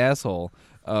MyMustyAsshole.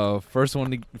 First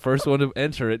one to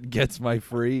enter it gets my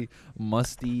free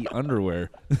musty underwear.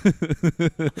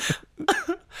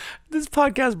 This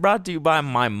podcast brought to you by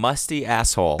my musty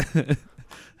asshole.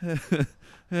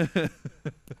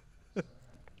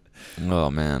 Oh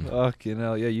man. Fucking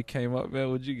hell, yeah, you came up, man.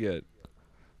 What'd you get?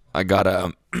 I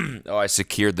got I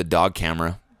secured the dog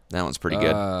camera. That one's pretty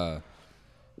good. I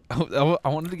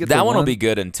wanted to get that one. Will be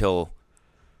good until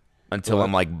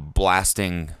I'm like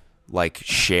blasting like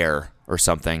Cher or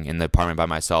something in the apartment by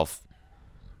myself.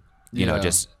 You know,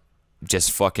 just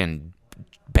fucking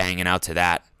banging out to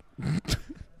that.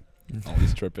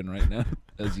 Always tripping right now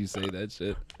as you say that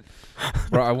shit.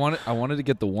 Bro, I wanted to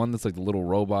get the one that's like the little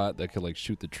robot that could like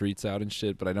shoot the treats out and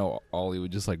shit, but I know Ollie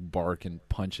would just like bark and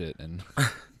punch it and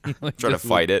like, Try to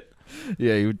fight it.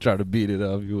 Yeah, he would try to beat it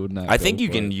up. He would not. I think you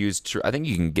can I think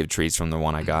you can give treats from the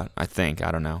one I got. I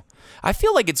don't know. I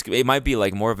feel like it might be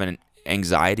like more of an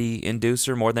anxiety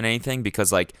inducer more than anything,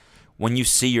 because like when you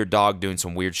see your dog doing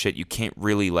some weird shit, you can't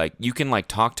really like, you can like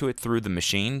talk to it through the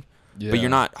machine, but you're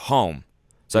not home.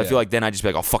 So I feel like then I just be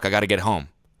like, oh fuck, I gotta get home.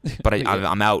 But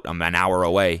I'm out. I'm an hour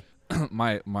away.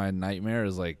 My nightmare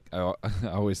is like I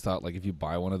always thought like if you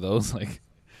buy one of those, like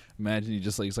imagine you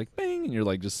just like it's like bang and you're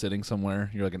like just sitting somewhere,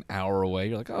 you're like an hour away,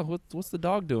 you're like, oh what's the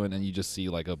dog doing, and you just see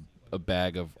like a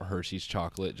bag of Hershey's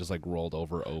chocolate just like rolled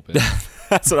over open.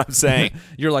 That's what I'm saying.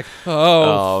 You're like,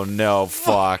 oh no,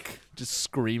 fuck. Just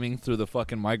screaming through the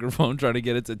fucking microphone trying to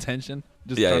get its attention,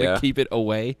 just Yeah, trying yeah. to keep it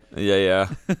away. Yeah.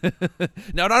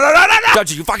 No.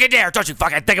 Don't you fucking dare. Don't you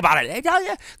fucking think about it. Hey,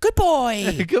 good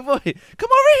boy. Good boy. Come over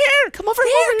here. Come over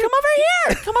here. Come over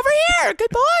here. Come over here.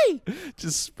 Good boy.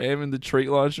 Just spamming the treat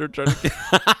launcher, trying to get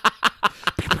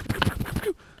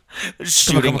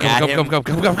Shooting at him. Come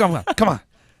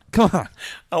on.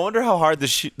 I wonder how hard the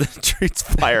treats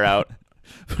fire out.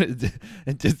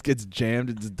 It just gets jammed.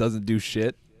 It just doesn't do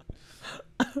shit.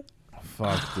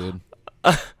 Fuck, dude.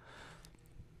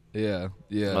 Yeah.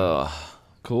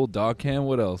 Cool dog cam.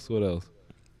 What else?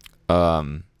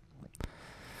 I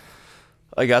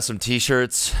got some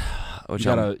T-shirts, which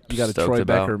you I'm got a stoked Troy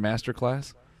about. Becker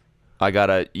masterclass. I got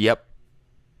a yep.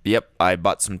 I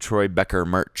bought some Troy Becker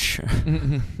merch.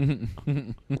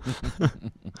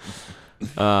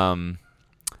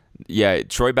 Yeah,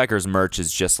 Troy Becker's merch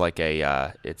is just like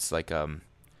it's like a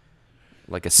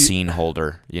scene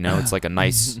holder, you know? It's like a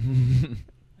nice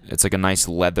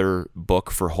leather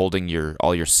book for holding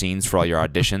all your scenes for all your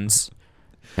auditions,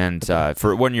 and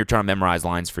for when you're trying to memorize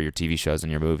lines for your TV shows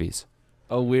and your movies.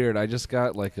 Oh, weird. I just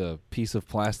got like a piece of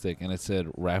plastic and it said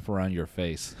wrap around your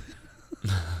face.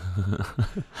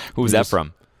 Who was that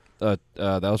from? That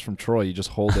was from Troy. You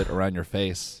just hold it around your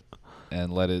face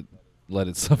and let it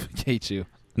suffocate you.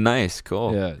 Nice,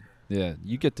 cool. Yeah.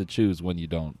 You get to choose when you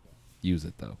don't use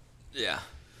it though. Yeah.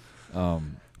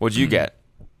 What'd you get?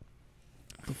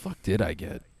 What the fuck did I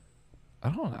get?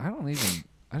 I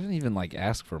didn't even like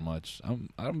ask for much.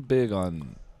 I'm big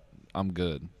on I'm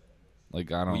good.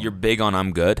 Like I don't. You're big on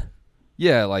I'm good?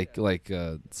 Yeah,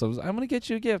 so I'm gonna get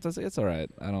you a gift. I say it's all right.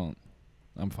 I'm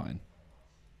fine.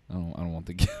 I don't want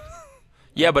the gift.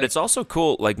 Yeah, but it's also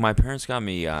cool. Like my parents got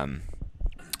me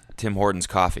Tim Hortons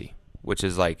coffee, which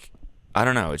is like, I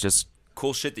don't know, it's just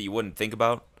cool shit that you wouldn't think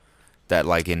about. That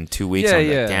like in 2 weeks, I'm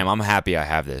like, damn, I'm happy I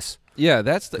have this. Yeah,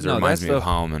 it reminds me of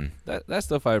home, and that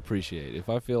stuff I appreciate. If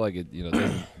I feel like it,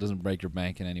 doesn't break your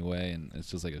bank in any way, and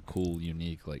it's just like a cool,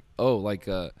 unique, like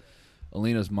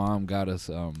Alina's mom got us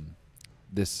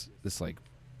this like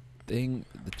thing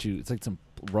it's like some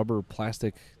rubber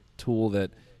plastic tool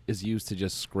that is used to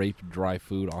just scrape dry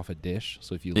food off a dish.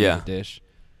 So if you leave a dish,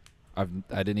 I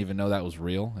didn't even know that was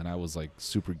real, and I was like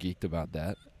super geeked about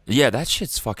that. Yeah, that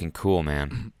shit's fucking cool,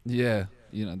 man. Yeah,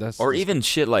 even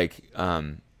shit like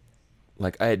I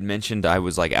had mentioned I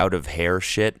was like out of hair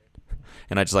shit,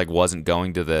 and I just like wasn't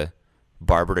going to the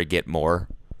barber to get more,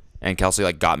 and Kelsey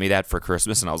like got me that for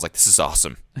Christmas, and I was like, this is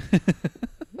awesome.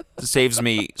 It saves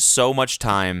me so much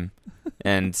time,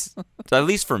 and at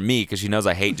least for me, because she knows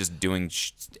I hate just doing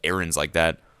errands like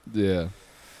that. Yeah.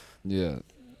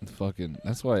 Fucking.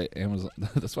 That's why Amazon.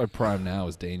 That's why Prime Now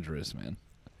is dangerous, man.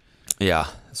 Yeah,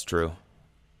 that's true.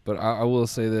 But I will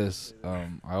say this: I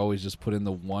always just put in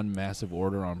the one massive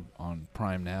order on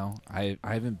Prime Now. I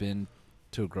haven't been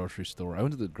to a grocery store. I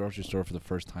went to the grocery store for the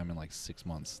first time in like 6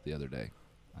 months the other day.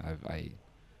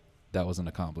 That was an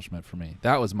accomplishment for me.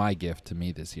 That was my gift to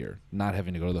me this year, not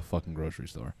having to go to the fucking grocery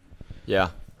store. Yeah,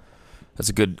 that's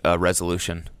a good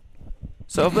resolution.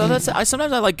 So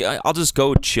I'll just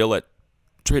go chill at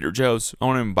Trader Joe's. I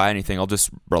won't even buy anything. I'll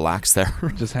just relax there.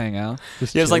 Just hang out.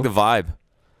 Just it's like the vibe.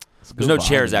 There's no vibe,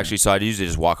 chairs man. Actually, so I usually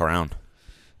just walk around,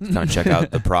 kind of check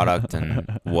out the product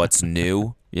and what's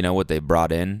new. You know what they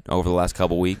brought in over the last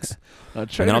couple weeks, and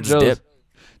then I'll just dip.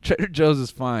 Trader Joe's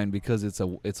is fine because it's a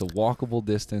walkable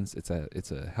distance. It's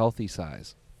a healthy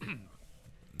size.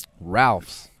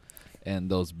 Ralph's and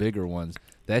those bigger ones,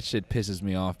 that shit pisses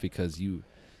me off because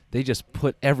they just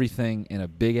put everything in a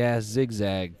big ass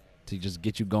zigzag to just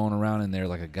get you going around in there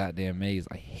like a goddamn maze.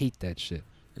 I hate that shit.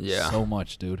 Yeah. So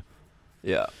much, dude.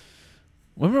 Yeah.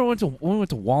 Remember when we went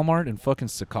to Walmart in fucking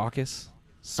Secaucus?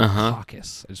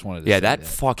 Secaucus. I just wanted to say that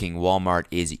fucking Walmart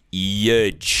is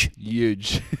huge.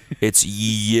 Huge. It's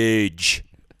huge.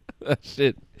 That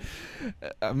shit.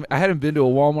 I hadn't been to a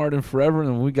Walmart in forever,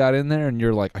 and when we got in there, and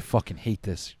you're like, I fucking hate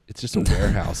this. It's just a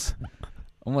warehouse.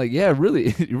 I'm like, yeah, really,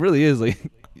 it really is. Like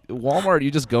Walmart, you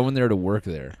just go in there to work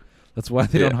there. That's why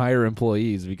they don't hire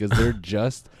employees, because they're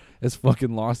just as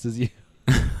fucking lost as you.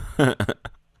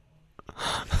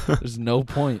 There's no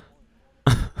point.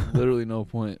 Literally no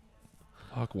point.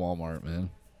 Fuck Walmart,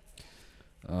 man.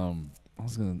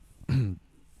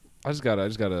 I just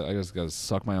gotta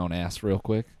suck my own ass real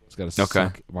quick. Just gotta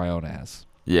suck my own ass.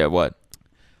 Yeah, what?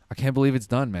 I can't believe it's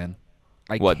done, man.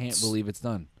 What? Can't believe it's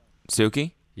done.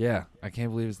 Suki? Yeah, I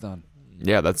can't believe it's done.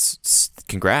 Yeah,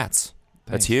 congrats.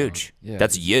 That's huge. Yeah,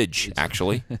 that's huge,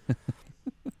 actually.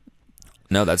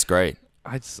 No, that's great.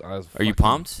 Are you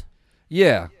pumped?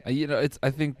 Yeah,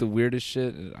 I think the weirdest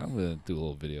shit. I'm gonna do a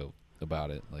little video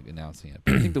about it, like announcing it.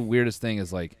 But I think the weirdest thing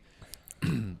is like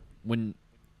when,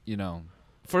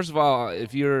 first of all, I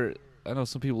know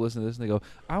some people listen to this and they go,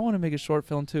 I want to make a short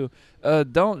film too.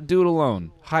 Don't do it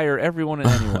alone. Hire everyone and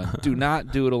anyone. Do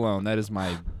not do it alone. That is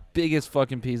my biggest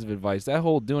fucking piece of advice. That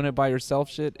whole doing it by yourself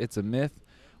shit, it's a myth.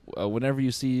 Whenever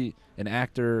you see an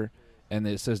actor and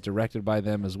it says directed by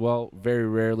them as well, very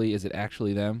rarely is it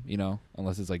actually them,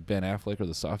 unless it's like Ben Affleck or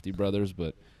the Safdie brothers.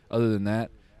 But other than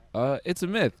that, it's a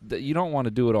myth. That you don't want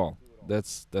to do it all.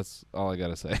 That's all I got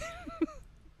to say.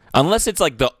 Unless it's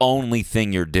like the only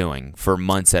thing you're doing for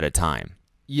months at a time.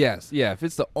 Yes, yeah. If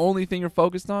it's the only thing you're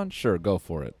focused on, sure, go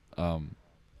for it. I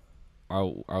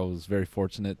was very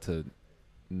fortunate to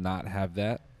not have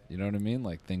that. You know what I mean?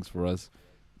 Like things for us,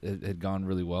 it had gone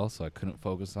really well, so I couldn't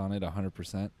focus on it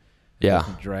 100%. Yeah,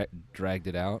 dragged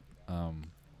it out.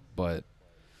 But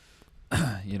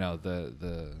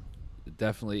the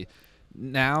definitely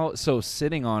now. So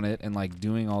sitting on it and like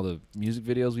doing all the music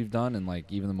videos we've done, and like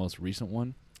even the most recent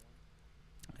one.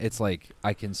 It's like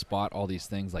I can spot all these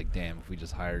things like, damn, if we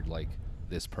just hired like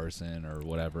this person or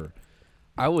whatever.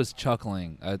 I was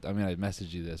chuckling. I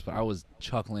messaged you this, but I was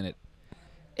chuckling at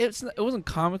it wasn't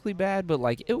comically bad, but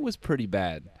like it was pretty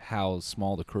bad how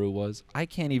small the crew was. I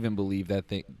can't even believe that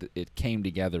it came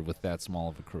together with that small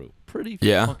of a crew. Pretty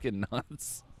fucking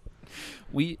nuts.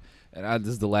 This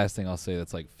is the last thing I'll say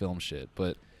that's like film shit,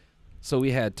 but so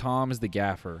we had Tom as the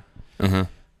gaffer.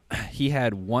 He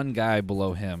had one guy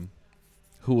below him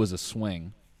who was a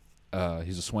swing.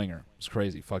 He's a swinger. It's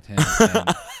crazy. Fucked him.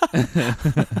 I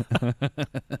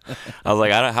was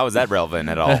like, how is that relevant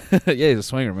at all? Yeah, he's a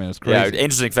swinger, man. It's crazy. Yeah,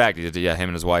 interesting fact. Yeah, him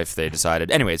and his wife, they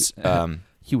decided. Anyways.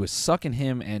 He was sucking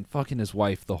him and fucking his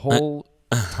wife the whole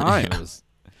time. It was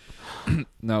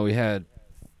no, we had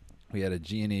a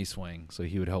G&E swing, so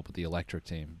he would help with the electric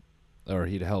team. Or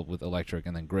he'd help with electric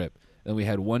and then grip. Then we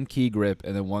had one key grip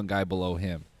and then one guy below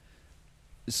him.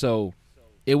 So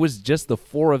it was just the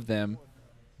four of them.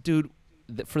 Dude,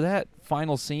 for that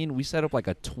final scene, we set up like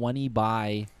a 20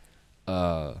 by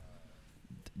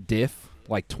diff,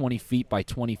 like 20 feet by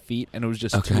 20 feet, and it was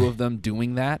just two of them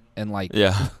doing that, and like,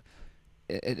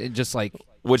 it just like,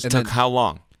 which took how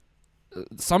long?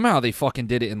 Somehow they fucking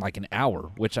did it in like an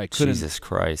hour, which I couldn't. Jesus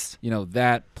Christ!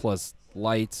 That plus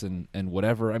lights and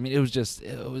whatever. I mean, it was just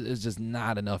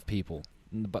not enough people,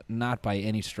 but not by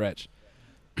any stretch.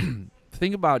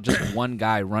 Think about just one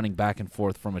guy running back and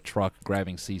forth from a truck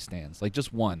grabbing C-stands. Like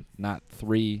just one, not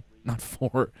three, not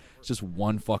four. It's just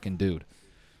one fucking dude.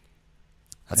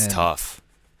 That's tough.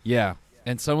 Yeah.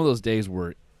 And some of those days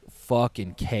were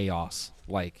fucking chaos.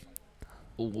 Like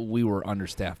we were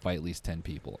understaffed by at least 10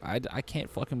 people. I can't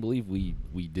fucking believe we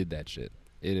did that shit.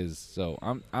 It is so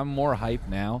I'm more hyped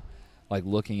now, like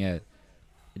looking at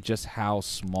just how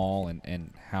small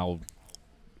and how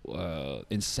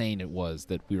insane it was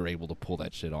that we were able to pull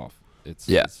that shit off.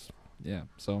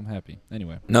 So I'm happy.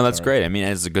 Anyway. No, that's great. I mean,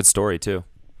 it's a good story too.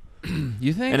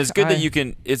 You think? And it's good that you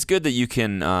can. It's good that you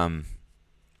can. I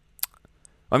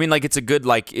mean, like it's a good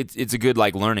it's a good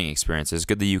like learning experience. It's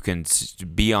good that you can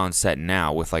be on set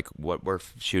now with like what we're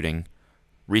shooting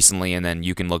recently, and then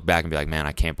you can look back and be like, man,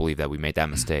 I can't believe that we made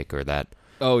that mistake or that.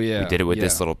 Oh yeah. We did it with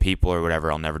this little people or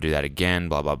whatever. I'll never do that again.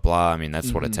 Blah blah blah. I mean,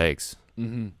 that's what it takes.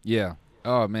 Mm-hmm. Yeah.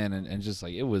 Oh man, and just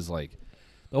like it was like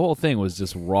the whole thing was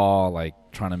just raw, like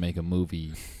trying to make a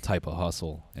movie type of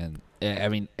hustle, and I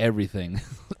mean everything.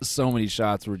 So many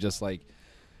shots were just like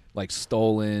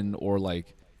stolen or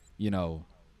like there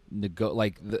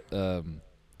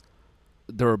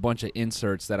were a bunch of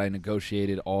inserts that I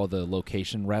negotiated all the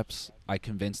location reps. I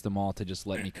convinced them all to just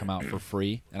let me come out for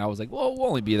free, and I was like, well, we'll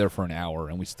only be there for an hour,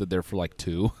 and we stood there for like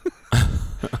 2.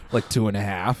 Like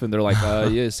 2.5, and they're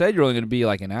like, you said you're only going to be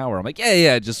like an hour. I'm like,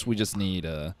 yeah, we just need,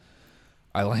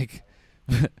 I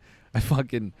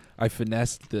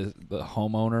finessed the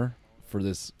homeowner for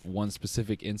this one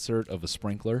specific insert of a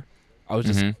sprinkler. I was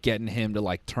just getting him to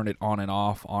like turn it on and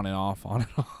off, on and off, on and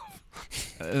off.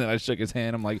 And then I shook his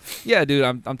hand. I'm like, yeah, dude,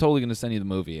 I'm totally gonna send you the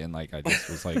movie. And like I just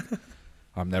was like,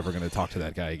 I'm never gonna talk to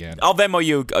that guy again. I'll Venmo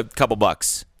you a couple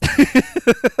bucks.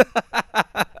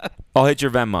 I'll hit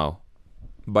your Venmo.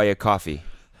 Buy you a coffee.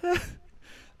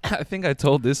 I think I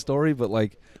told this story, but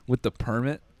like with the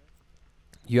permit,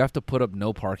 you have to put up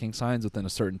no parking signs within a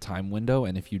certain time window,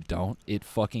 and if you don't, it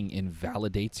fucking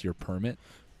invalidates your permit.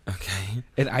 Okay.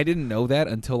 And I didn't know that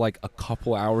until like a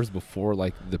couple hours before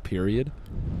like the period.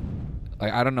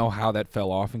 Like I don't know how that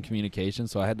fell off in communication,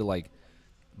 so I had to like,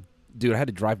 dude, I had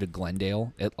to drive to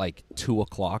Glendale at like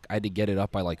 2:00. I had to get it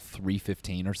up by like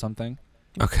 3:15 or something.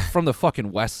 Okay. From the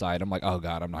fucking west side. I'm like, oh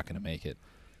god, I'm not gonna make it.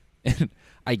 And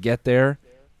I get there,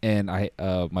 and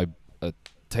my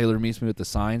Taylor meets me with the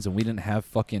signs, and we didn't have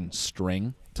fucking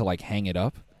string to like hang it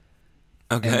up.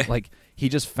 Okay. And, like he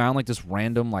just found like this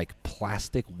random like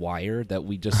plastic wire that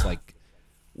we just like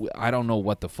I don't know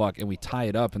what the fuck, and we tie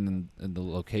it up, and then the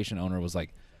location owner was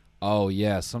like, oh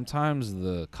yeah, sometimes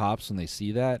the cops when they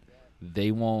see that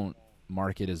they won't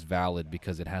mark it as valid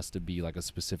because it has to be like a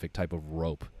specific type of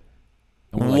rope.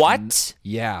 And we're what? Like,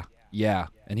 yeah.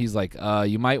 And he's like,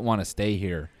 you might want to stay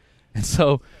here. And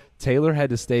so Taylor had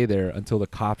to stay there until the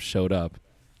cops showed up,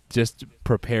 just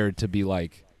prepared to be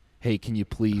like, hey, can you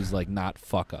please like not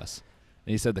fuck us?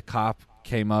 And he said the cop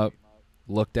came up,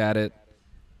 looked at it,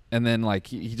 and then like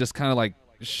he just kind of like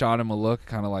shot him a look,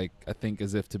 kind of like I think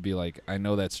as if to be like, I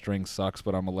know that string sucks,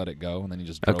 but I'm gonna let it go. And then he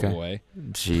just drove away.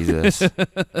 Jesus.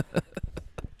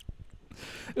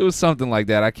 It was something like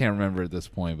that. I can't remember at this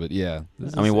point, but yeah.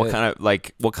 I mean, what kind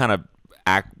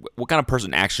of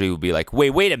person actually would be like,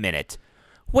 wait a minute.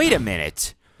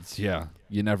 Yeah,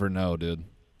 you never know, dude.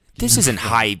 This isn't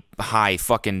high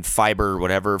fucking fiber,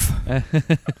 whatever.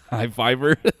 High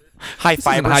fiber? High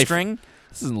fiber string?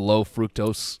 This isn't low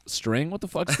fructose string. What the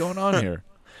fuck's going on here?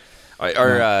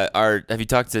 Have you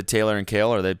talked to Taylor and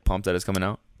Kale? Are they pumped that it's coming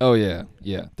out? Oh, yeah,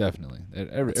 definitely.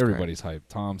 Everybody's hype.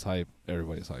 Tom's hype.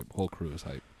 Everybody's hype. Whole crew is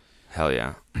hype. Hell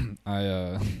yeah.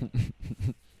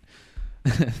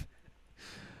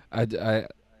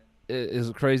 It's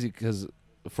crazy because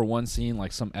for one scene,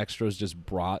 like some extras just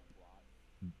brought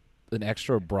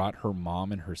her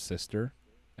mom and her sister,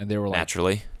 and they were like,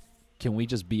 naturally, can we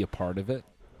just be a part of it?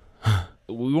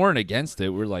 We weren't against it.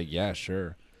 We were like, yeah,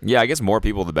 sure. Yeah, I guess more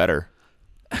people the better.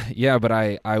 Yeah, but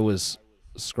I was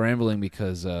scrambling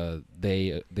because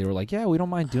they were like, yeah, we don't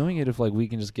mind doing it if like we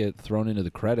can just get thrown into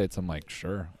the credits. I'm like,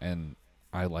 sure. And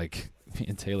I like me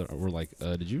and Taylor were like,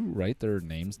 did you write their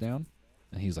names down?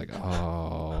 And he's like,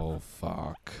 oh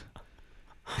fuck.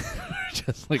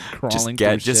 Just like crawling.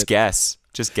 Just guess.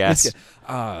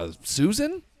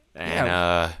 Susan?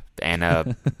 Anna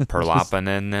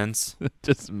Perlopanens.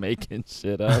 Just making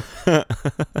shit up.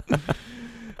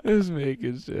 Just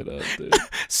making shit up, dude.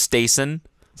 Stason.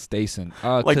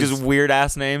 Like just weird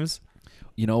ass names.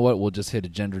 You know what? We'll just hit a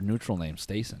gender neutral name,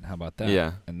 Stason. How about that?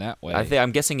 Yeah. And that way.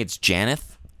 I'm guessing it's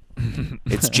Janeth.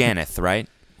 It's Janeth, right?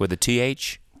 With a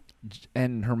TH.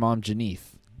 And her mom,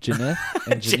 Janeth. Janeth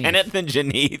and Janeth. Janeth and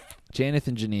Janeth. Janeth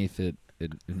and Janeth.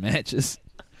 It matches.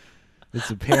 It's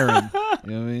a pairing. You know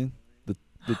what I mean? The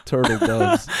turtle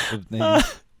doves of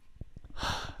names.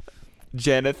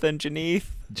 Janeth and Janeth.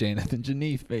 Janeth and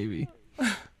Janeth, baby.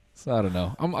 So I don't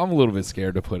know. I'm a little bit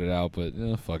scared to put it out, but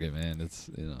fuck it, man. It's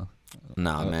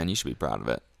Nah, man, you should be proud of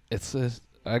it. It's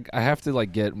I have to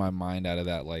like get my mind out of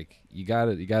that. Like you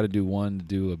gotta do one to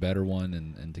do a better one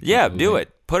and to keep do it.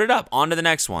 Put it up. On to the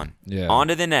next one. Yeah. On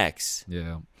to the next.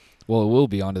 Yeah. Well, it will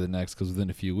be on to the next because within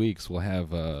a few weeks we'll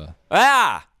have.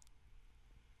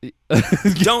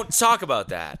 Don't talk about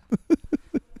that.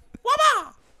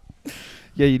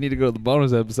 Yeah, you need to go to the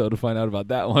bonus episode to find out about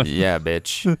that one. Yeah,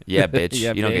 bitch. Yeah,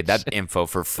 you don't get that info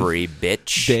for free,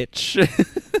 bitch.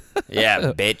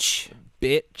 Yeah,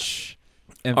 bitch.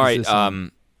 All right.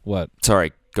 What?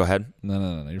 Sorry. Go ahead.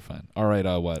 No. You're fine. All right.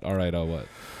 What? Well,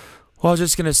 I was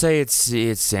just gonna say it's the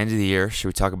end of the year. Should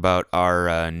we talk about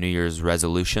our New Year's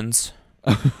resolutions?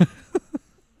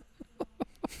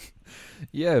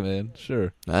 Yeah, man.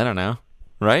 Sure. I don't know.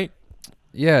 Right?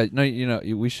 Yeah. No.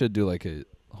 We should do like a.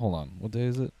 Hold on. What day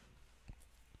is it?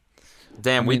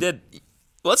 Damn, we did.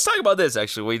 Let's talk about this.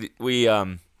 Actually, we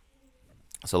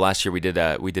So last year we did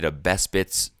a best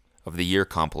bits of the year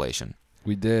compilation.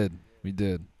 We did.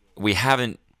 We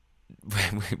haven't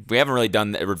really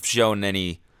done or shown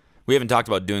any. We haven't talked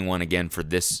about doing one again for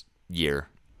this year,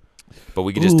 but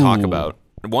we could just talk about.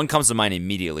 One comes to mind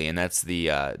immediately, and that's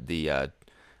the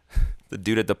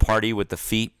dude at the party with the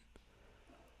feet.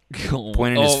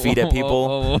 pointing his feet at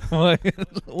people.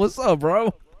 What's up,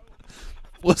 bro?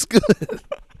 What's good?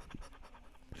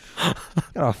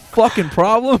 Got a fucking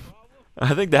problem?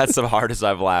 I think that's the hardest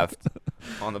I've laughed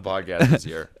on the podcast this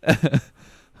year.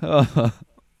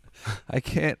 I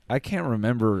can't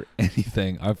remember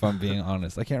anything, if I'm being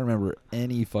honest. I can't remember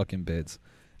any fucking bits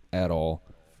at all.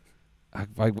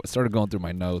 I started going through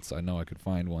my notes. I know I could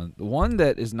find one. The one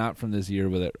that is not from this year,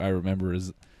 but that I remember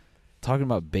is talking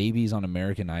about babies on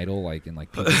American Idol, like, and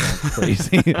like people going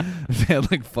crazy. They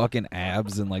had like fucking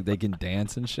abs and like they can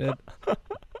dance and shit.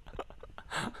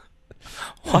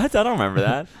 What? I don't remember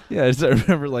that. Yeah, I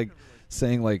remember like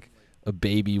saying like a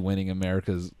baby winning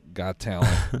America's Got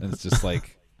Talent, and it's just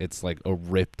like it's like a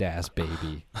ripped ass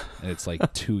baby, and it's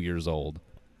like 2 years old,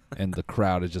 and the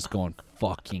crowd is just going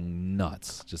fucking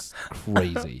nuts, just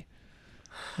crazy.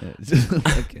 Just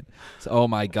fucking, so, oh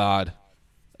my god,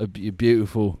 a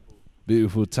beautiful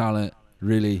talent,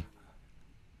 really.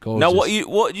 Gorgeous. Now,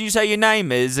 what did you say your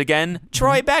name is again?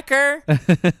 Troy Becker.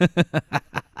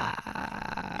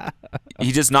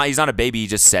 He's not a baby. He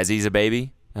just says he's a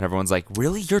baby, and everyone's like,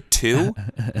 "Really? You're 2?"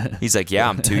 He's like, "Yeah,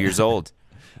 I'm 2 years old."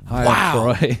 Hi, wow.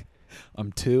 I'm Troy.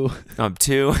 I'm 2. I'm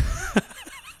 2.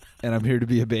 And I'm here to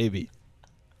be a baby.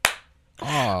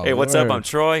 Oh, hey, what's up? I'm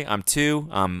Troy. I'm 2.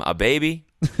 I'm a baby.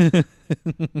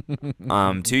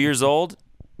 I'm 2 years old,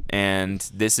 and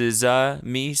this is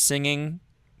me singing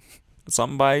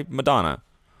something by Madonna.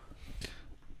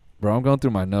 Bro, I'm going through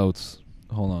my notes.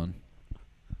 Hold on.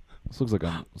 This looks like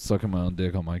I'm sucking my own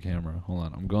dick on my camera. Hold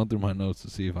on. I'm going through my notes to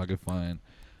see if I can find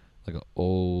like an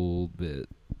old bit.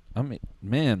 I mean,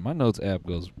 man, my notes app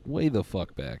goes way the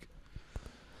fuck back.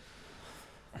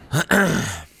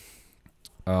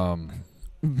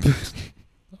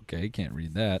 Okay, can't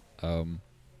read that.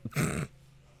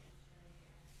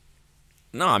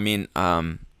 No, I mean,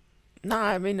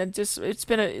 it's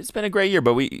been a great year,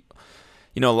 but we,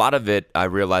 a lot of it I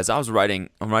realized I'm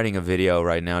writing a video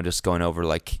right now just going over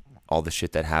like all the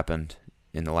shit that happened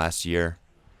in the last year.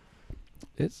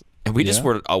 And we just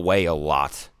were away a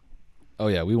lot. Oh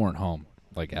yeah, we weren't home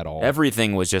like at all.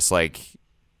 Everything was just like,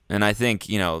 and I think,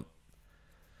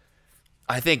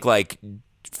 like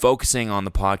focusing on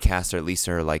the podcast, or at least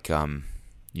like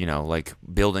like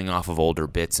building off of older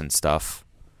bits and stuff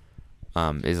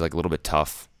is like a little bit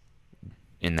tough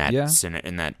in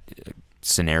that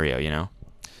scenario,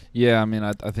 Yeah, I mean,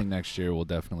 I think next year we'll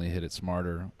definitely hit it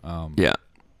smarter. Yeah.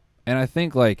 And I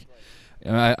think like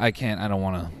I don't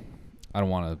want to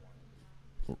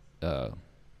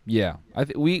I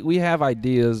think we have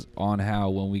ideas on how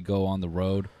when we go on the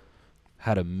road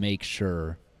how to make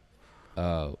sure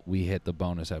we hit the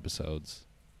bonus episodes.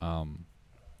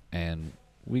 And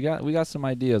we got some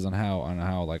ideas on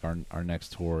how like our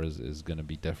next tour is going to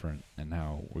be different and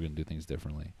how we're going to do things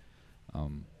differently.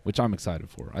 Which I'm excited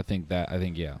for. I think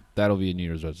that'll be a New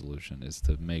Year's resolution, is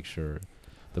to make sure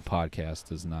the podcast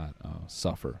does not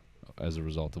suffer as a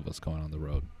result of us going on the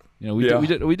road. We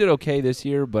did okay this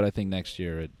year, but I think next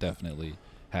year it definitely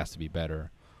has to be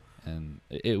better, and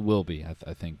it will be.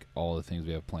 I think all the things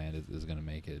we have planned is going to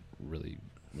make it really,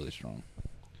 really strong.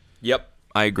 Yep,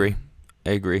 I agree.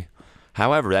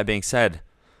 However, that being said,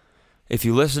 if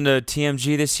you listen to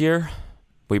TMG this year,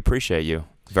 we appreciate you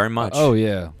very much. Oh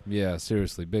yeah,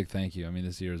 seriously, big thank you. I mean,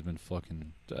 this year has been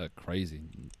fucking crazy.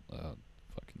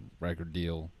 Fucking record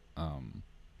deal,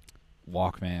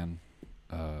 Walkman,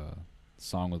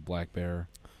 song with Black Bear,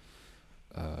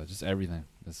 just everything.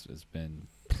 It's been.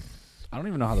 I don't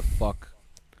even know how the fuck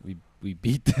we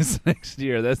beat this next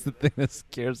year. That's the thing that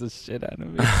scares the shit out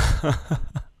of me.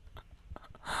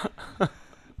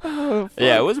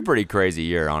 Yeah, it was a pretty crazy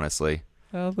year, honestly.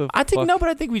 I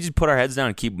think we just put our heads down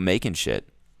and keep making shit.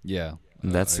 Yeah,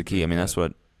 that's the key. I mean, that's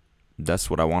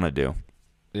what I want to do.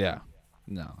 Yeah,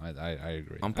 no, I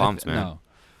agree. I'm pumped, man. No,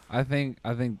 I think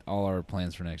all our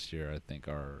plans for next year, I think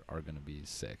are going to be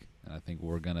sick, and I think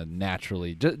we're gonna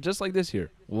naturally, just like this year,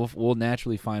 we'll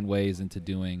naturally find ways into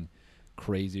doing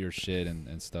crazier shit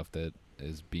and stuff that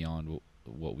is beyond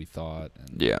what we thought.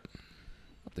 And yeah,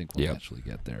 I think we'll naturally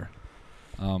get there.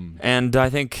 And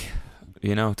I think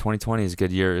 2020 is a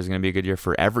good year. Is going to be a good year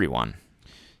for everyone.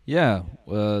 Yeah.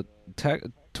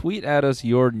 Tweet at us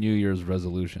your New Year's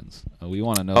resolutions. We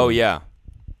want to know. Oh yeah.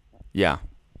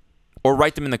 Or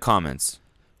write them in the comments.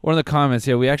 Or in the comments.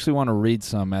 Yeah, we actually want to read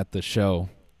some at the show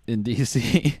in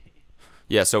DC.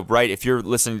 Yeah. So if you're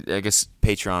listening, I guess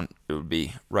Patreon it would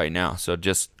be right now. So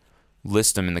just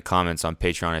list them in the comments on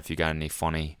Patreon if you got any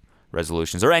funny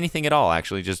resolutions or anything at all.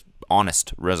 Actually, just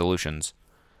honest resolutions.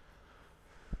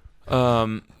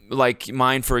 Like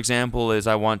mine, for example, is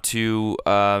I want to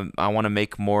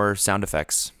make more sound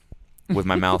effects. with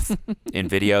my mouth in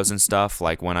videos and stuff.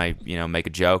 Like when I, make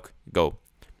a joke, go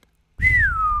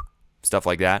stuff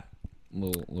like that.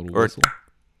 Little Or- whistle.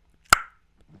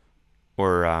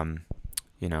 Or,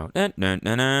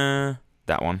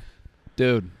 that one.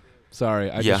 Dude,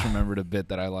 sorry, I Yeah. just remembered a bit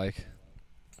that I like.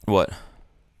 What?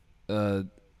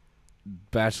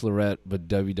 Bachelorette, but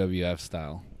WWF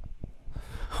style.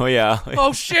 Oh, yeah.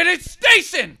 Oh shit, it's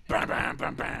Station!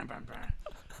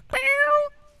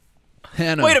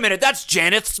 Hannah. Wait a minute, that's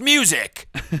Janeth's music.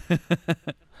 Get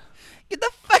the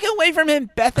fuck away from him,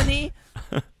 Bethany!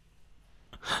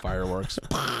 Fireworks.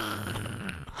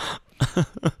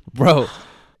 Bro,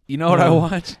 you know what I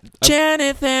watched?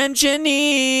 Janeth and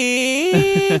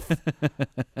Janeth.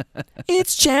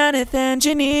 It's Janeth and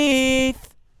Janeth.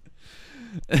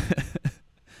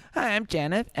 Hi, I'm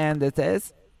Janet, and this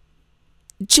is...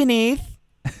 Janeth.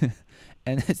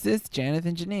 And this is Janet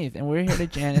and Janeth, and we're here to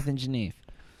Janet and Janeth.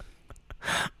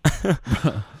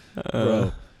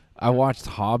 Bro, I watched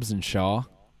Hobbs and Shaw.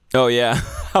 Oh, yeah.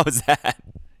 How was that?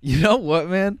 You know what,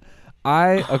 man?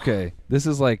 This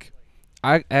is like,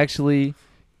 I actually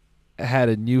had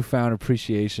a newfound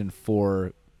appreciation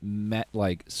for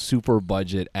super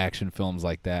budget action films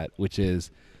like that, which is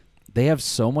they have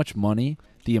so much money.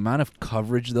 The amount of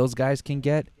coverage those guys can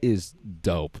get is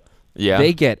dope. Yeah.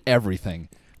 They get everything.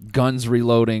 Guns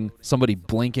reloading, somebody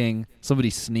blinking,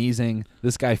 somebody sneezing,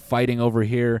 this guy fighting over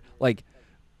here. Like,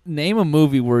 name a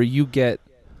movie where you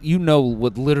know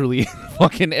what literally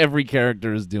fucking every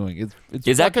character is doing. It's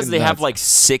Is that because fucking they have nuts. like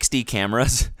 60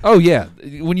 cameras? Oh yeah,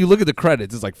 when you look at the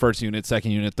credits, it's like first unit,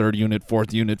 second unit, third unit,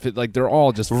 fourth unit. Like they're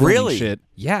all just filming Really? shit.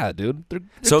 Yeah, dude, they're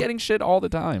So- getting shit all the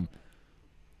time.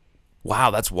 Wow,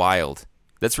 that's wild.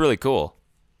 That's really cool.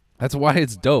 That's why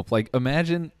it's dope. Like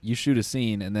imagine you shoot a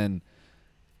scene and then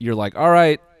you're like, all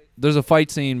right, there's a fight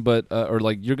scene, but or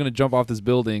like you're gonna jump off this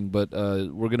building, but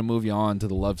we're gonna move you on to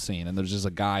the love scene, and there's just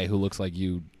a guy who looks like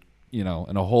you know,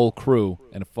 and a whole crew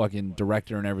and a fucking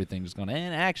director and everything just going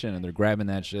and action, and they're grabbing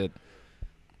that shit.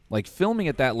 Like filming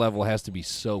at that level has to be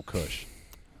so cush.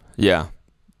 Yeah.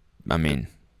 I mean,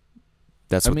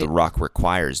 that's what The mean- Rock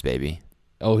requires, baby.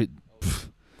 Oh, I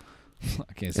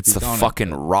can't. It's the speak on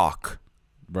fucking Rock.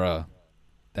 bruh.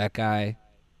 That guy's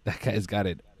got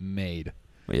it made.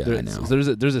 Yeah, I know.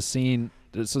 There's a scene.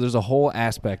 So there's a whole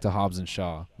aspect to Hobbs and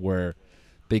Shaw where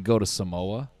they go to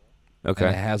Samoa. Okay.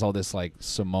 And it has all this like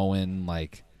Samoan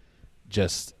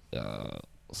just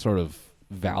sort of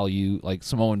value, like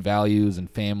Samoan values and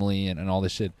family and all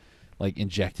this shit like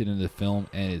injected into the film,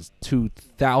 and it's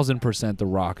 2,000% The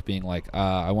Rock being like,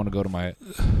 I want to go to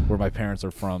where my parents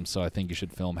are from, so I think you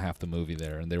should film half the movie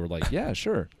there. And they were like, yeah,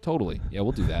 sure, totally, yeah,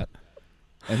 we'll do that.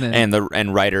 And then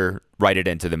and write it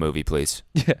into the movie, please.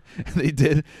 yeah, they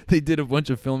did a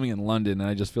bunch of filming in London, and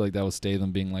I just feel like that was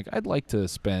Statham being like, I'd like to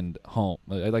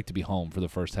be home for the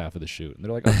first half of the shoot. And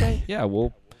they're like, okay, yeah,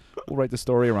 we'll write the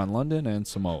story around London and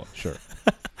Samoa, sure.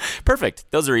 Perfect.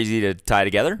 Those are easy to tie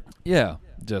together. Yeah,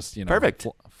 just Perfect.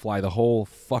 Fly the whole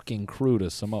fucking crew to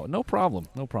Samoa. No problem,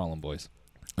 boys.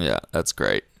 Yeah, that's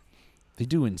great. They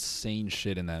do insane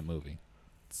shit in that movie.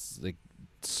 It's like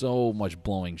so much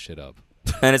blowing shit up.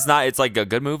 And it's like a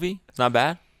good movie? It's not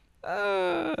bad?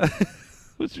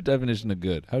 What's your definition of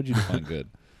good? How would you define good?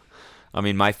 I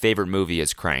mean, my favorite movie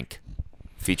is Crank,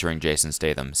 featuring Jason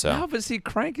Statham. So No, but see,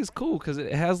 Crank is cool because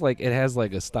it has like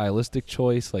a stylistic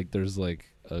choice. Like there's like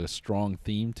a strong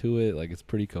theme to it. Like it's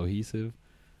pretty cohesive.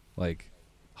 Like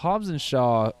Hobbs and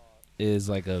Shaw is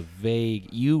like a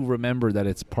vague. You remember that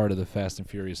it's part of the Fast and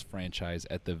Furious franchise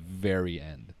at the very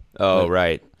end. Oh, But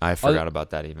right. I forgot about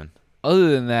that even. other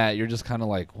than that, you're just kind of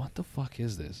like, what the fuck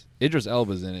is this? Idris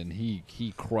Elba's in it, and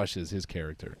he crushes his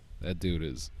character. That dude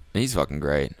is. He's fucking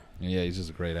great. Yeah, he's just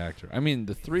a great actor. I mean,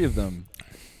 the three of them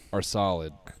are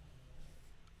solid.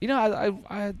 You know,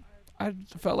 I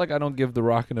felt like I don't give The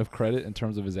Rock enough credit in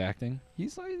terms of his acting.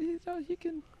 He's like, he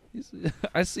can.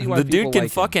 I see why The people dude can like him.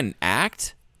 fucking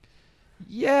act?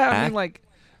 Yeah, I act. mean, like,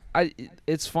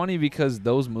 it's funny because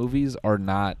those movies are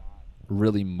not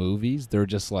really movies. They're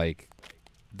just like,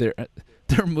 they're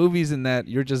movies in that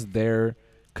you're just there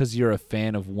because you're a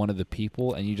fan of one of the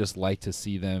people and you just like to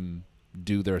see them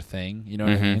do their thing. You know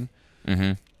what I mean?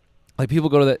 Mm-hmm. Like people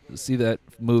go to see that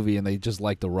movie and they just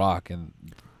like The Rock, and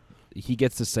he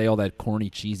gets to say all that corny,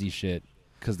 cheesy shit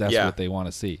because that's Yeah. what they want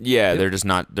to see. Yeah,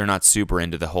 they're not super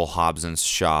into the whole Hobbs and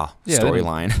Shaw Yeah, they don't-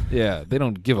 storyline. Yeah, they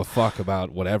don't give a fuck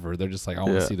about whatever. They're just like, I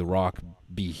want to Yeah. see The Rock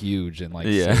be huge and like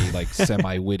Yeah. say like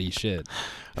semi-witty shit.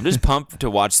 I'm just pumped to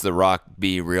watch The Rock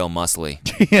be real muscly.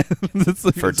 Yeah, it's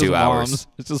like, For it's 2 just hours. moms.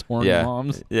 It's just horny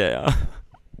moms. Yeah.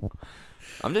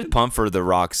 I'm just pumped for The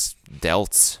Rock's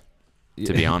delts.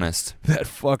 to be honest. That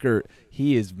fucker,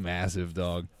 he is massive,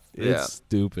 dog. It's Yeah.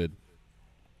 stupid.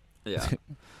 Yeah.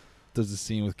 There's a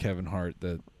scene with Kevin Hart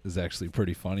that is actually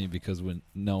pretty funny because when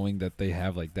knowing that they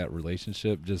have like that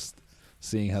relationship, just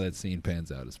seeing how that scene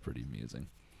pans out is pretty amusing.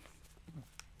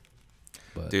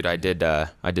 But, Dude, I did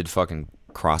fucking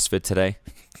CrossFit today.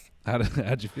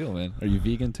 How'd you feel, man? Are you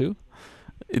vegan too?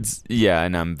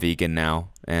 And I'm vegan now,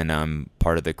 and I'm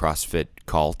part of the CrossFit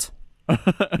cult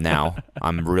now.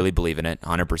 I'm really believing it,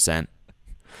 100%.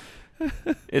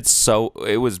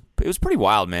 It was pretty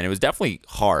wild, man. It was definitely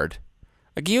hard.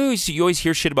 Like you always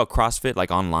hear shit about CrossFit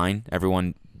like online.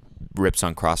 Everyone rips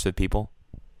on CrossFit people.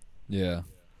 Yeah.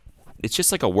 It's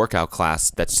just like a workout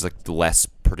class that's just like less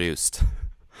produced.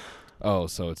 Oh,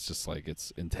 so it's just like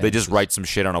it's intense. They just write some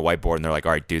shit on a whiteboard and they're like,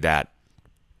 "All right, do that."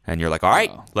 And you're like, "All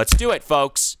right, let's do it,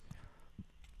 folks."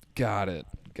 Got it.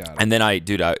 And then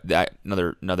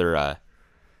another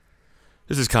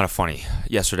this is kind of funny.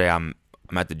 Yesterday I'm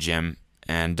at the gym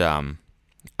and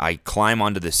I climb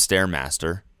onto the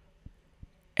Stairmaster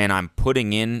and I'm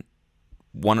putting in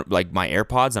one like my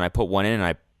AirPods and I put one in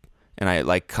and I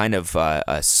like kind of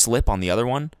slip on the other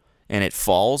one and it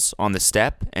falls on the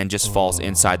step and just falls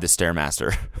inside the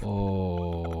Stairmaster.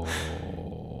 Oh.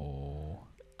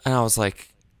 And I was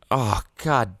like, "Oh,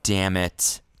 god damn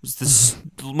it." It was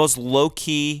the most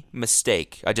low-key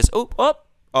mistake. I just,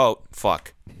 oh,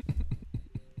 fuck.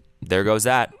 There goes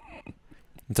that.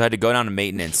 And so I had to go down to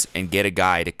maintenance and get a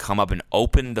guy to come up and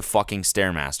open the fucking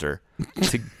Stairmaster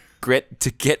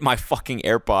to get my fucking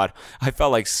AirPod. I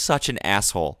felt like such an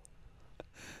asshole.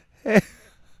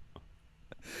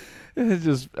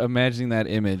 Just imagining that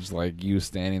image, like you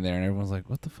standing there and everyone's like,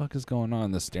 what the fuck is going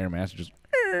on? The Stairmaster just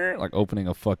like opening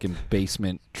a fucking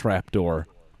basement trapdoor.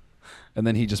 And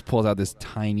then he just pulls out this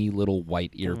tiny little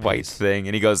white earpiece. White thing.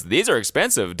 And he goes, "These are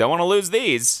expensive. Don't want to lose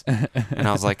these." And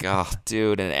I was like, "Oh,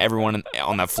 dude." And everyone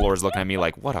on that floor is looking at me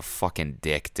like, "What a fucking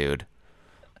dick, dude."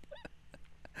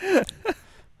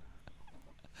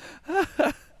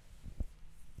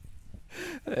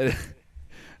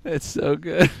 It's so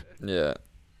good. Yeah.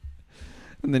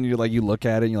 And then you look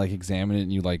at it and you like examine it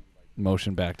and you like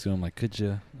motion back to him like, "Could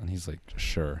you?" And he's like,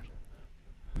 "Sure."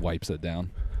 Wipes it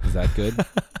down. Is that good?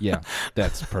 Yeah,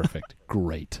 that's perfect.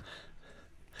 Great.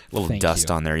 A little Thank dust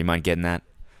you. on there. You mind getting that?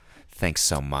 Thanks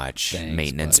so much, Thanks,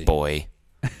 maintenance buddy. boy.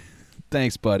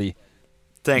 Thanks, buddy.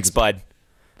 Thanks, bud.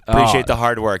 Appreciate the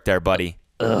hard work there, buddy.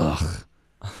 Ugh.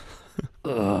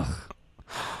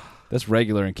 That's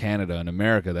regular in Canada. In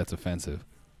America, that's offensive.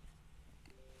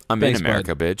 I'm Thanks, in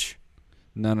America, bitch.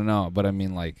 No. But I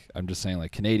mean, like, I'm just saying,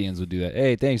 like, Canadians would do that.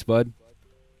 Hey, thanks, bud.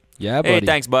 Yeah, buddy. Hey,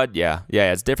 thanks, bud. Yeah.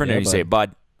 It's different Yeah, when you say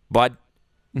bud. Bud.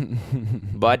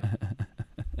 Bud.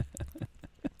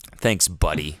 Thanks,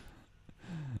 buddy.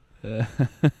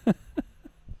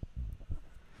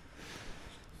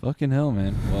 Fucking hell,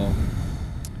 man.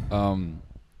 Well,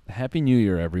 Happy New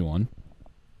Year, everyone.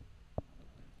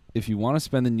 If you want to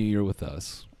spend the New Year with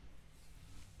us,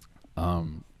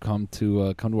 come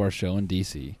to our show in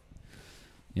DC.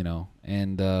 You know,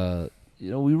 and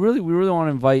we really want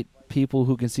to invite people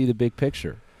who can see the big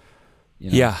picture. You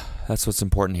know? Yeah, that's what's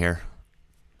important here.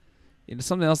 It's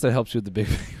something else that helps you with the big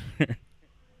picture.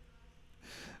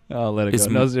 I'll let it go.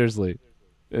 No, seriously.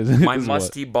 My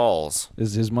musty balls.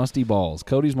 Is his musty balls.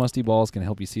 Cody's musty balls can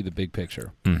help you see the big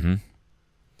picture. Mm-hmm.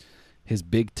 His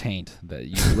big taint. That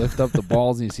you lift up the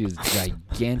balls and you see his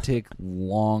gigantic,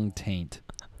 long taint.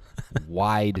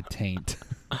 Wide taint.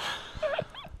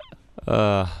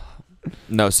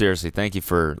 No, seriously, thank you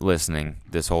for listening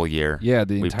this whole year. Yeah,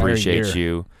 the we entire appreciate year.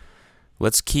 you.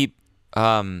 Let's keep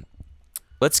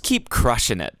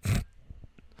crushing it.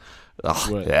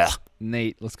 What? Yeah.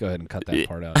 Nate, let's go ahead and cut that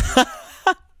part out.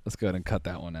 Let's go ahead and cut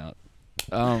that one out.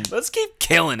 Let's keep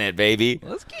killing it, baby.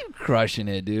 Let's keep crushing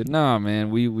it, dude. Nah, man,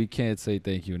 we can't say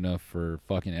thank you enough for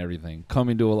fucking everything.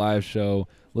 Coming to a live show,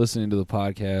 listening to the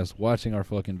podcast, watching our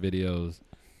fucking videos,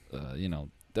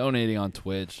 donating on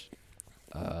Twitch.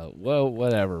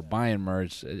 Whatever, buying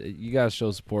merch. You guys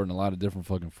show support in a lot of different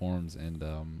fucking forms, and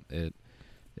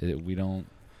we don't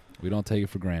take it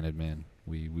for granted, man.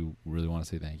 We really want to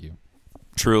say thank you.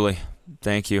 Truly,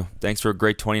 thank you. Thanks for a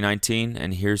great 2019,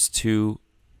 and here's to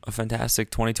a fantastic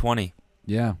 2020.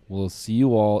 Yeah, we'll see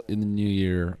you all in the new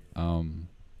year.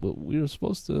 But we were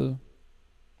supposed to.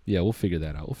 Yeah, we'll figure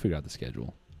that out. We'll figure out the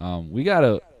schedule. I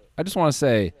just want to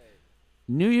say,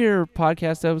 New Year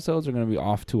podcast episodes are going to be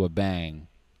off to a bang.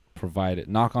 Provided,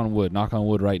 knock on wood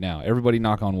right now. Everybody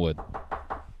knock on wood.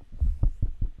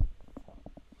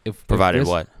 Provided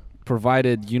what?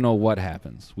 Provided you know what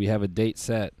happens. We have a date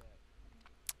set.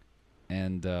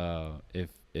 And if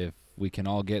we can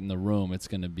all get in the room, it's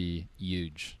gonna be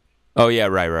huge. Oh yeah,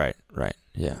 right.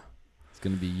 Yeah. It's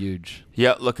gonna be huge.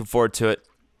 Yeah, looking forward to it.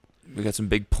 We got some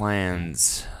big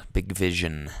plans, big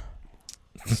vision.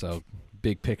 So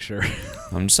big picture.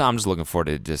 I'm just looking forward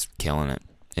to just killing it.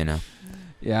 You know.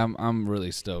 Yeah, I'm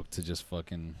really stoked to just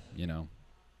fucking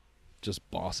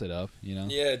just boss it up.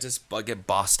 Yeah, just get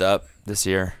bossed up this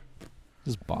year.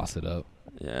 Just boss it up.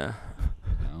 Yeah.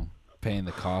 Paying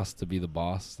the cost to be the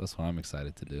boss. That's what I'm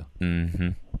excited to do. Mm-hmm.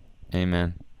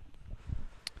 Amen.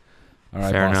 All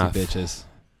right, Fair bossy enough. bitches.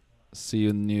 See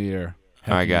you in the new year.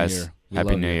 All right, Happy New guys. Year. We Happy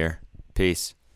love New you. Year. Peace.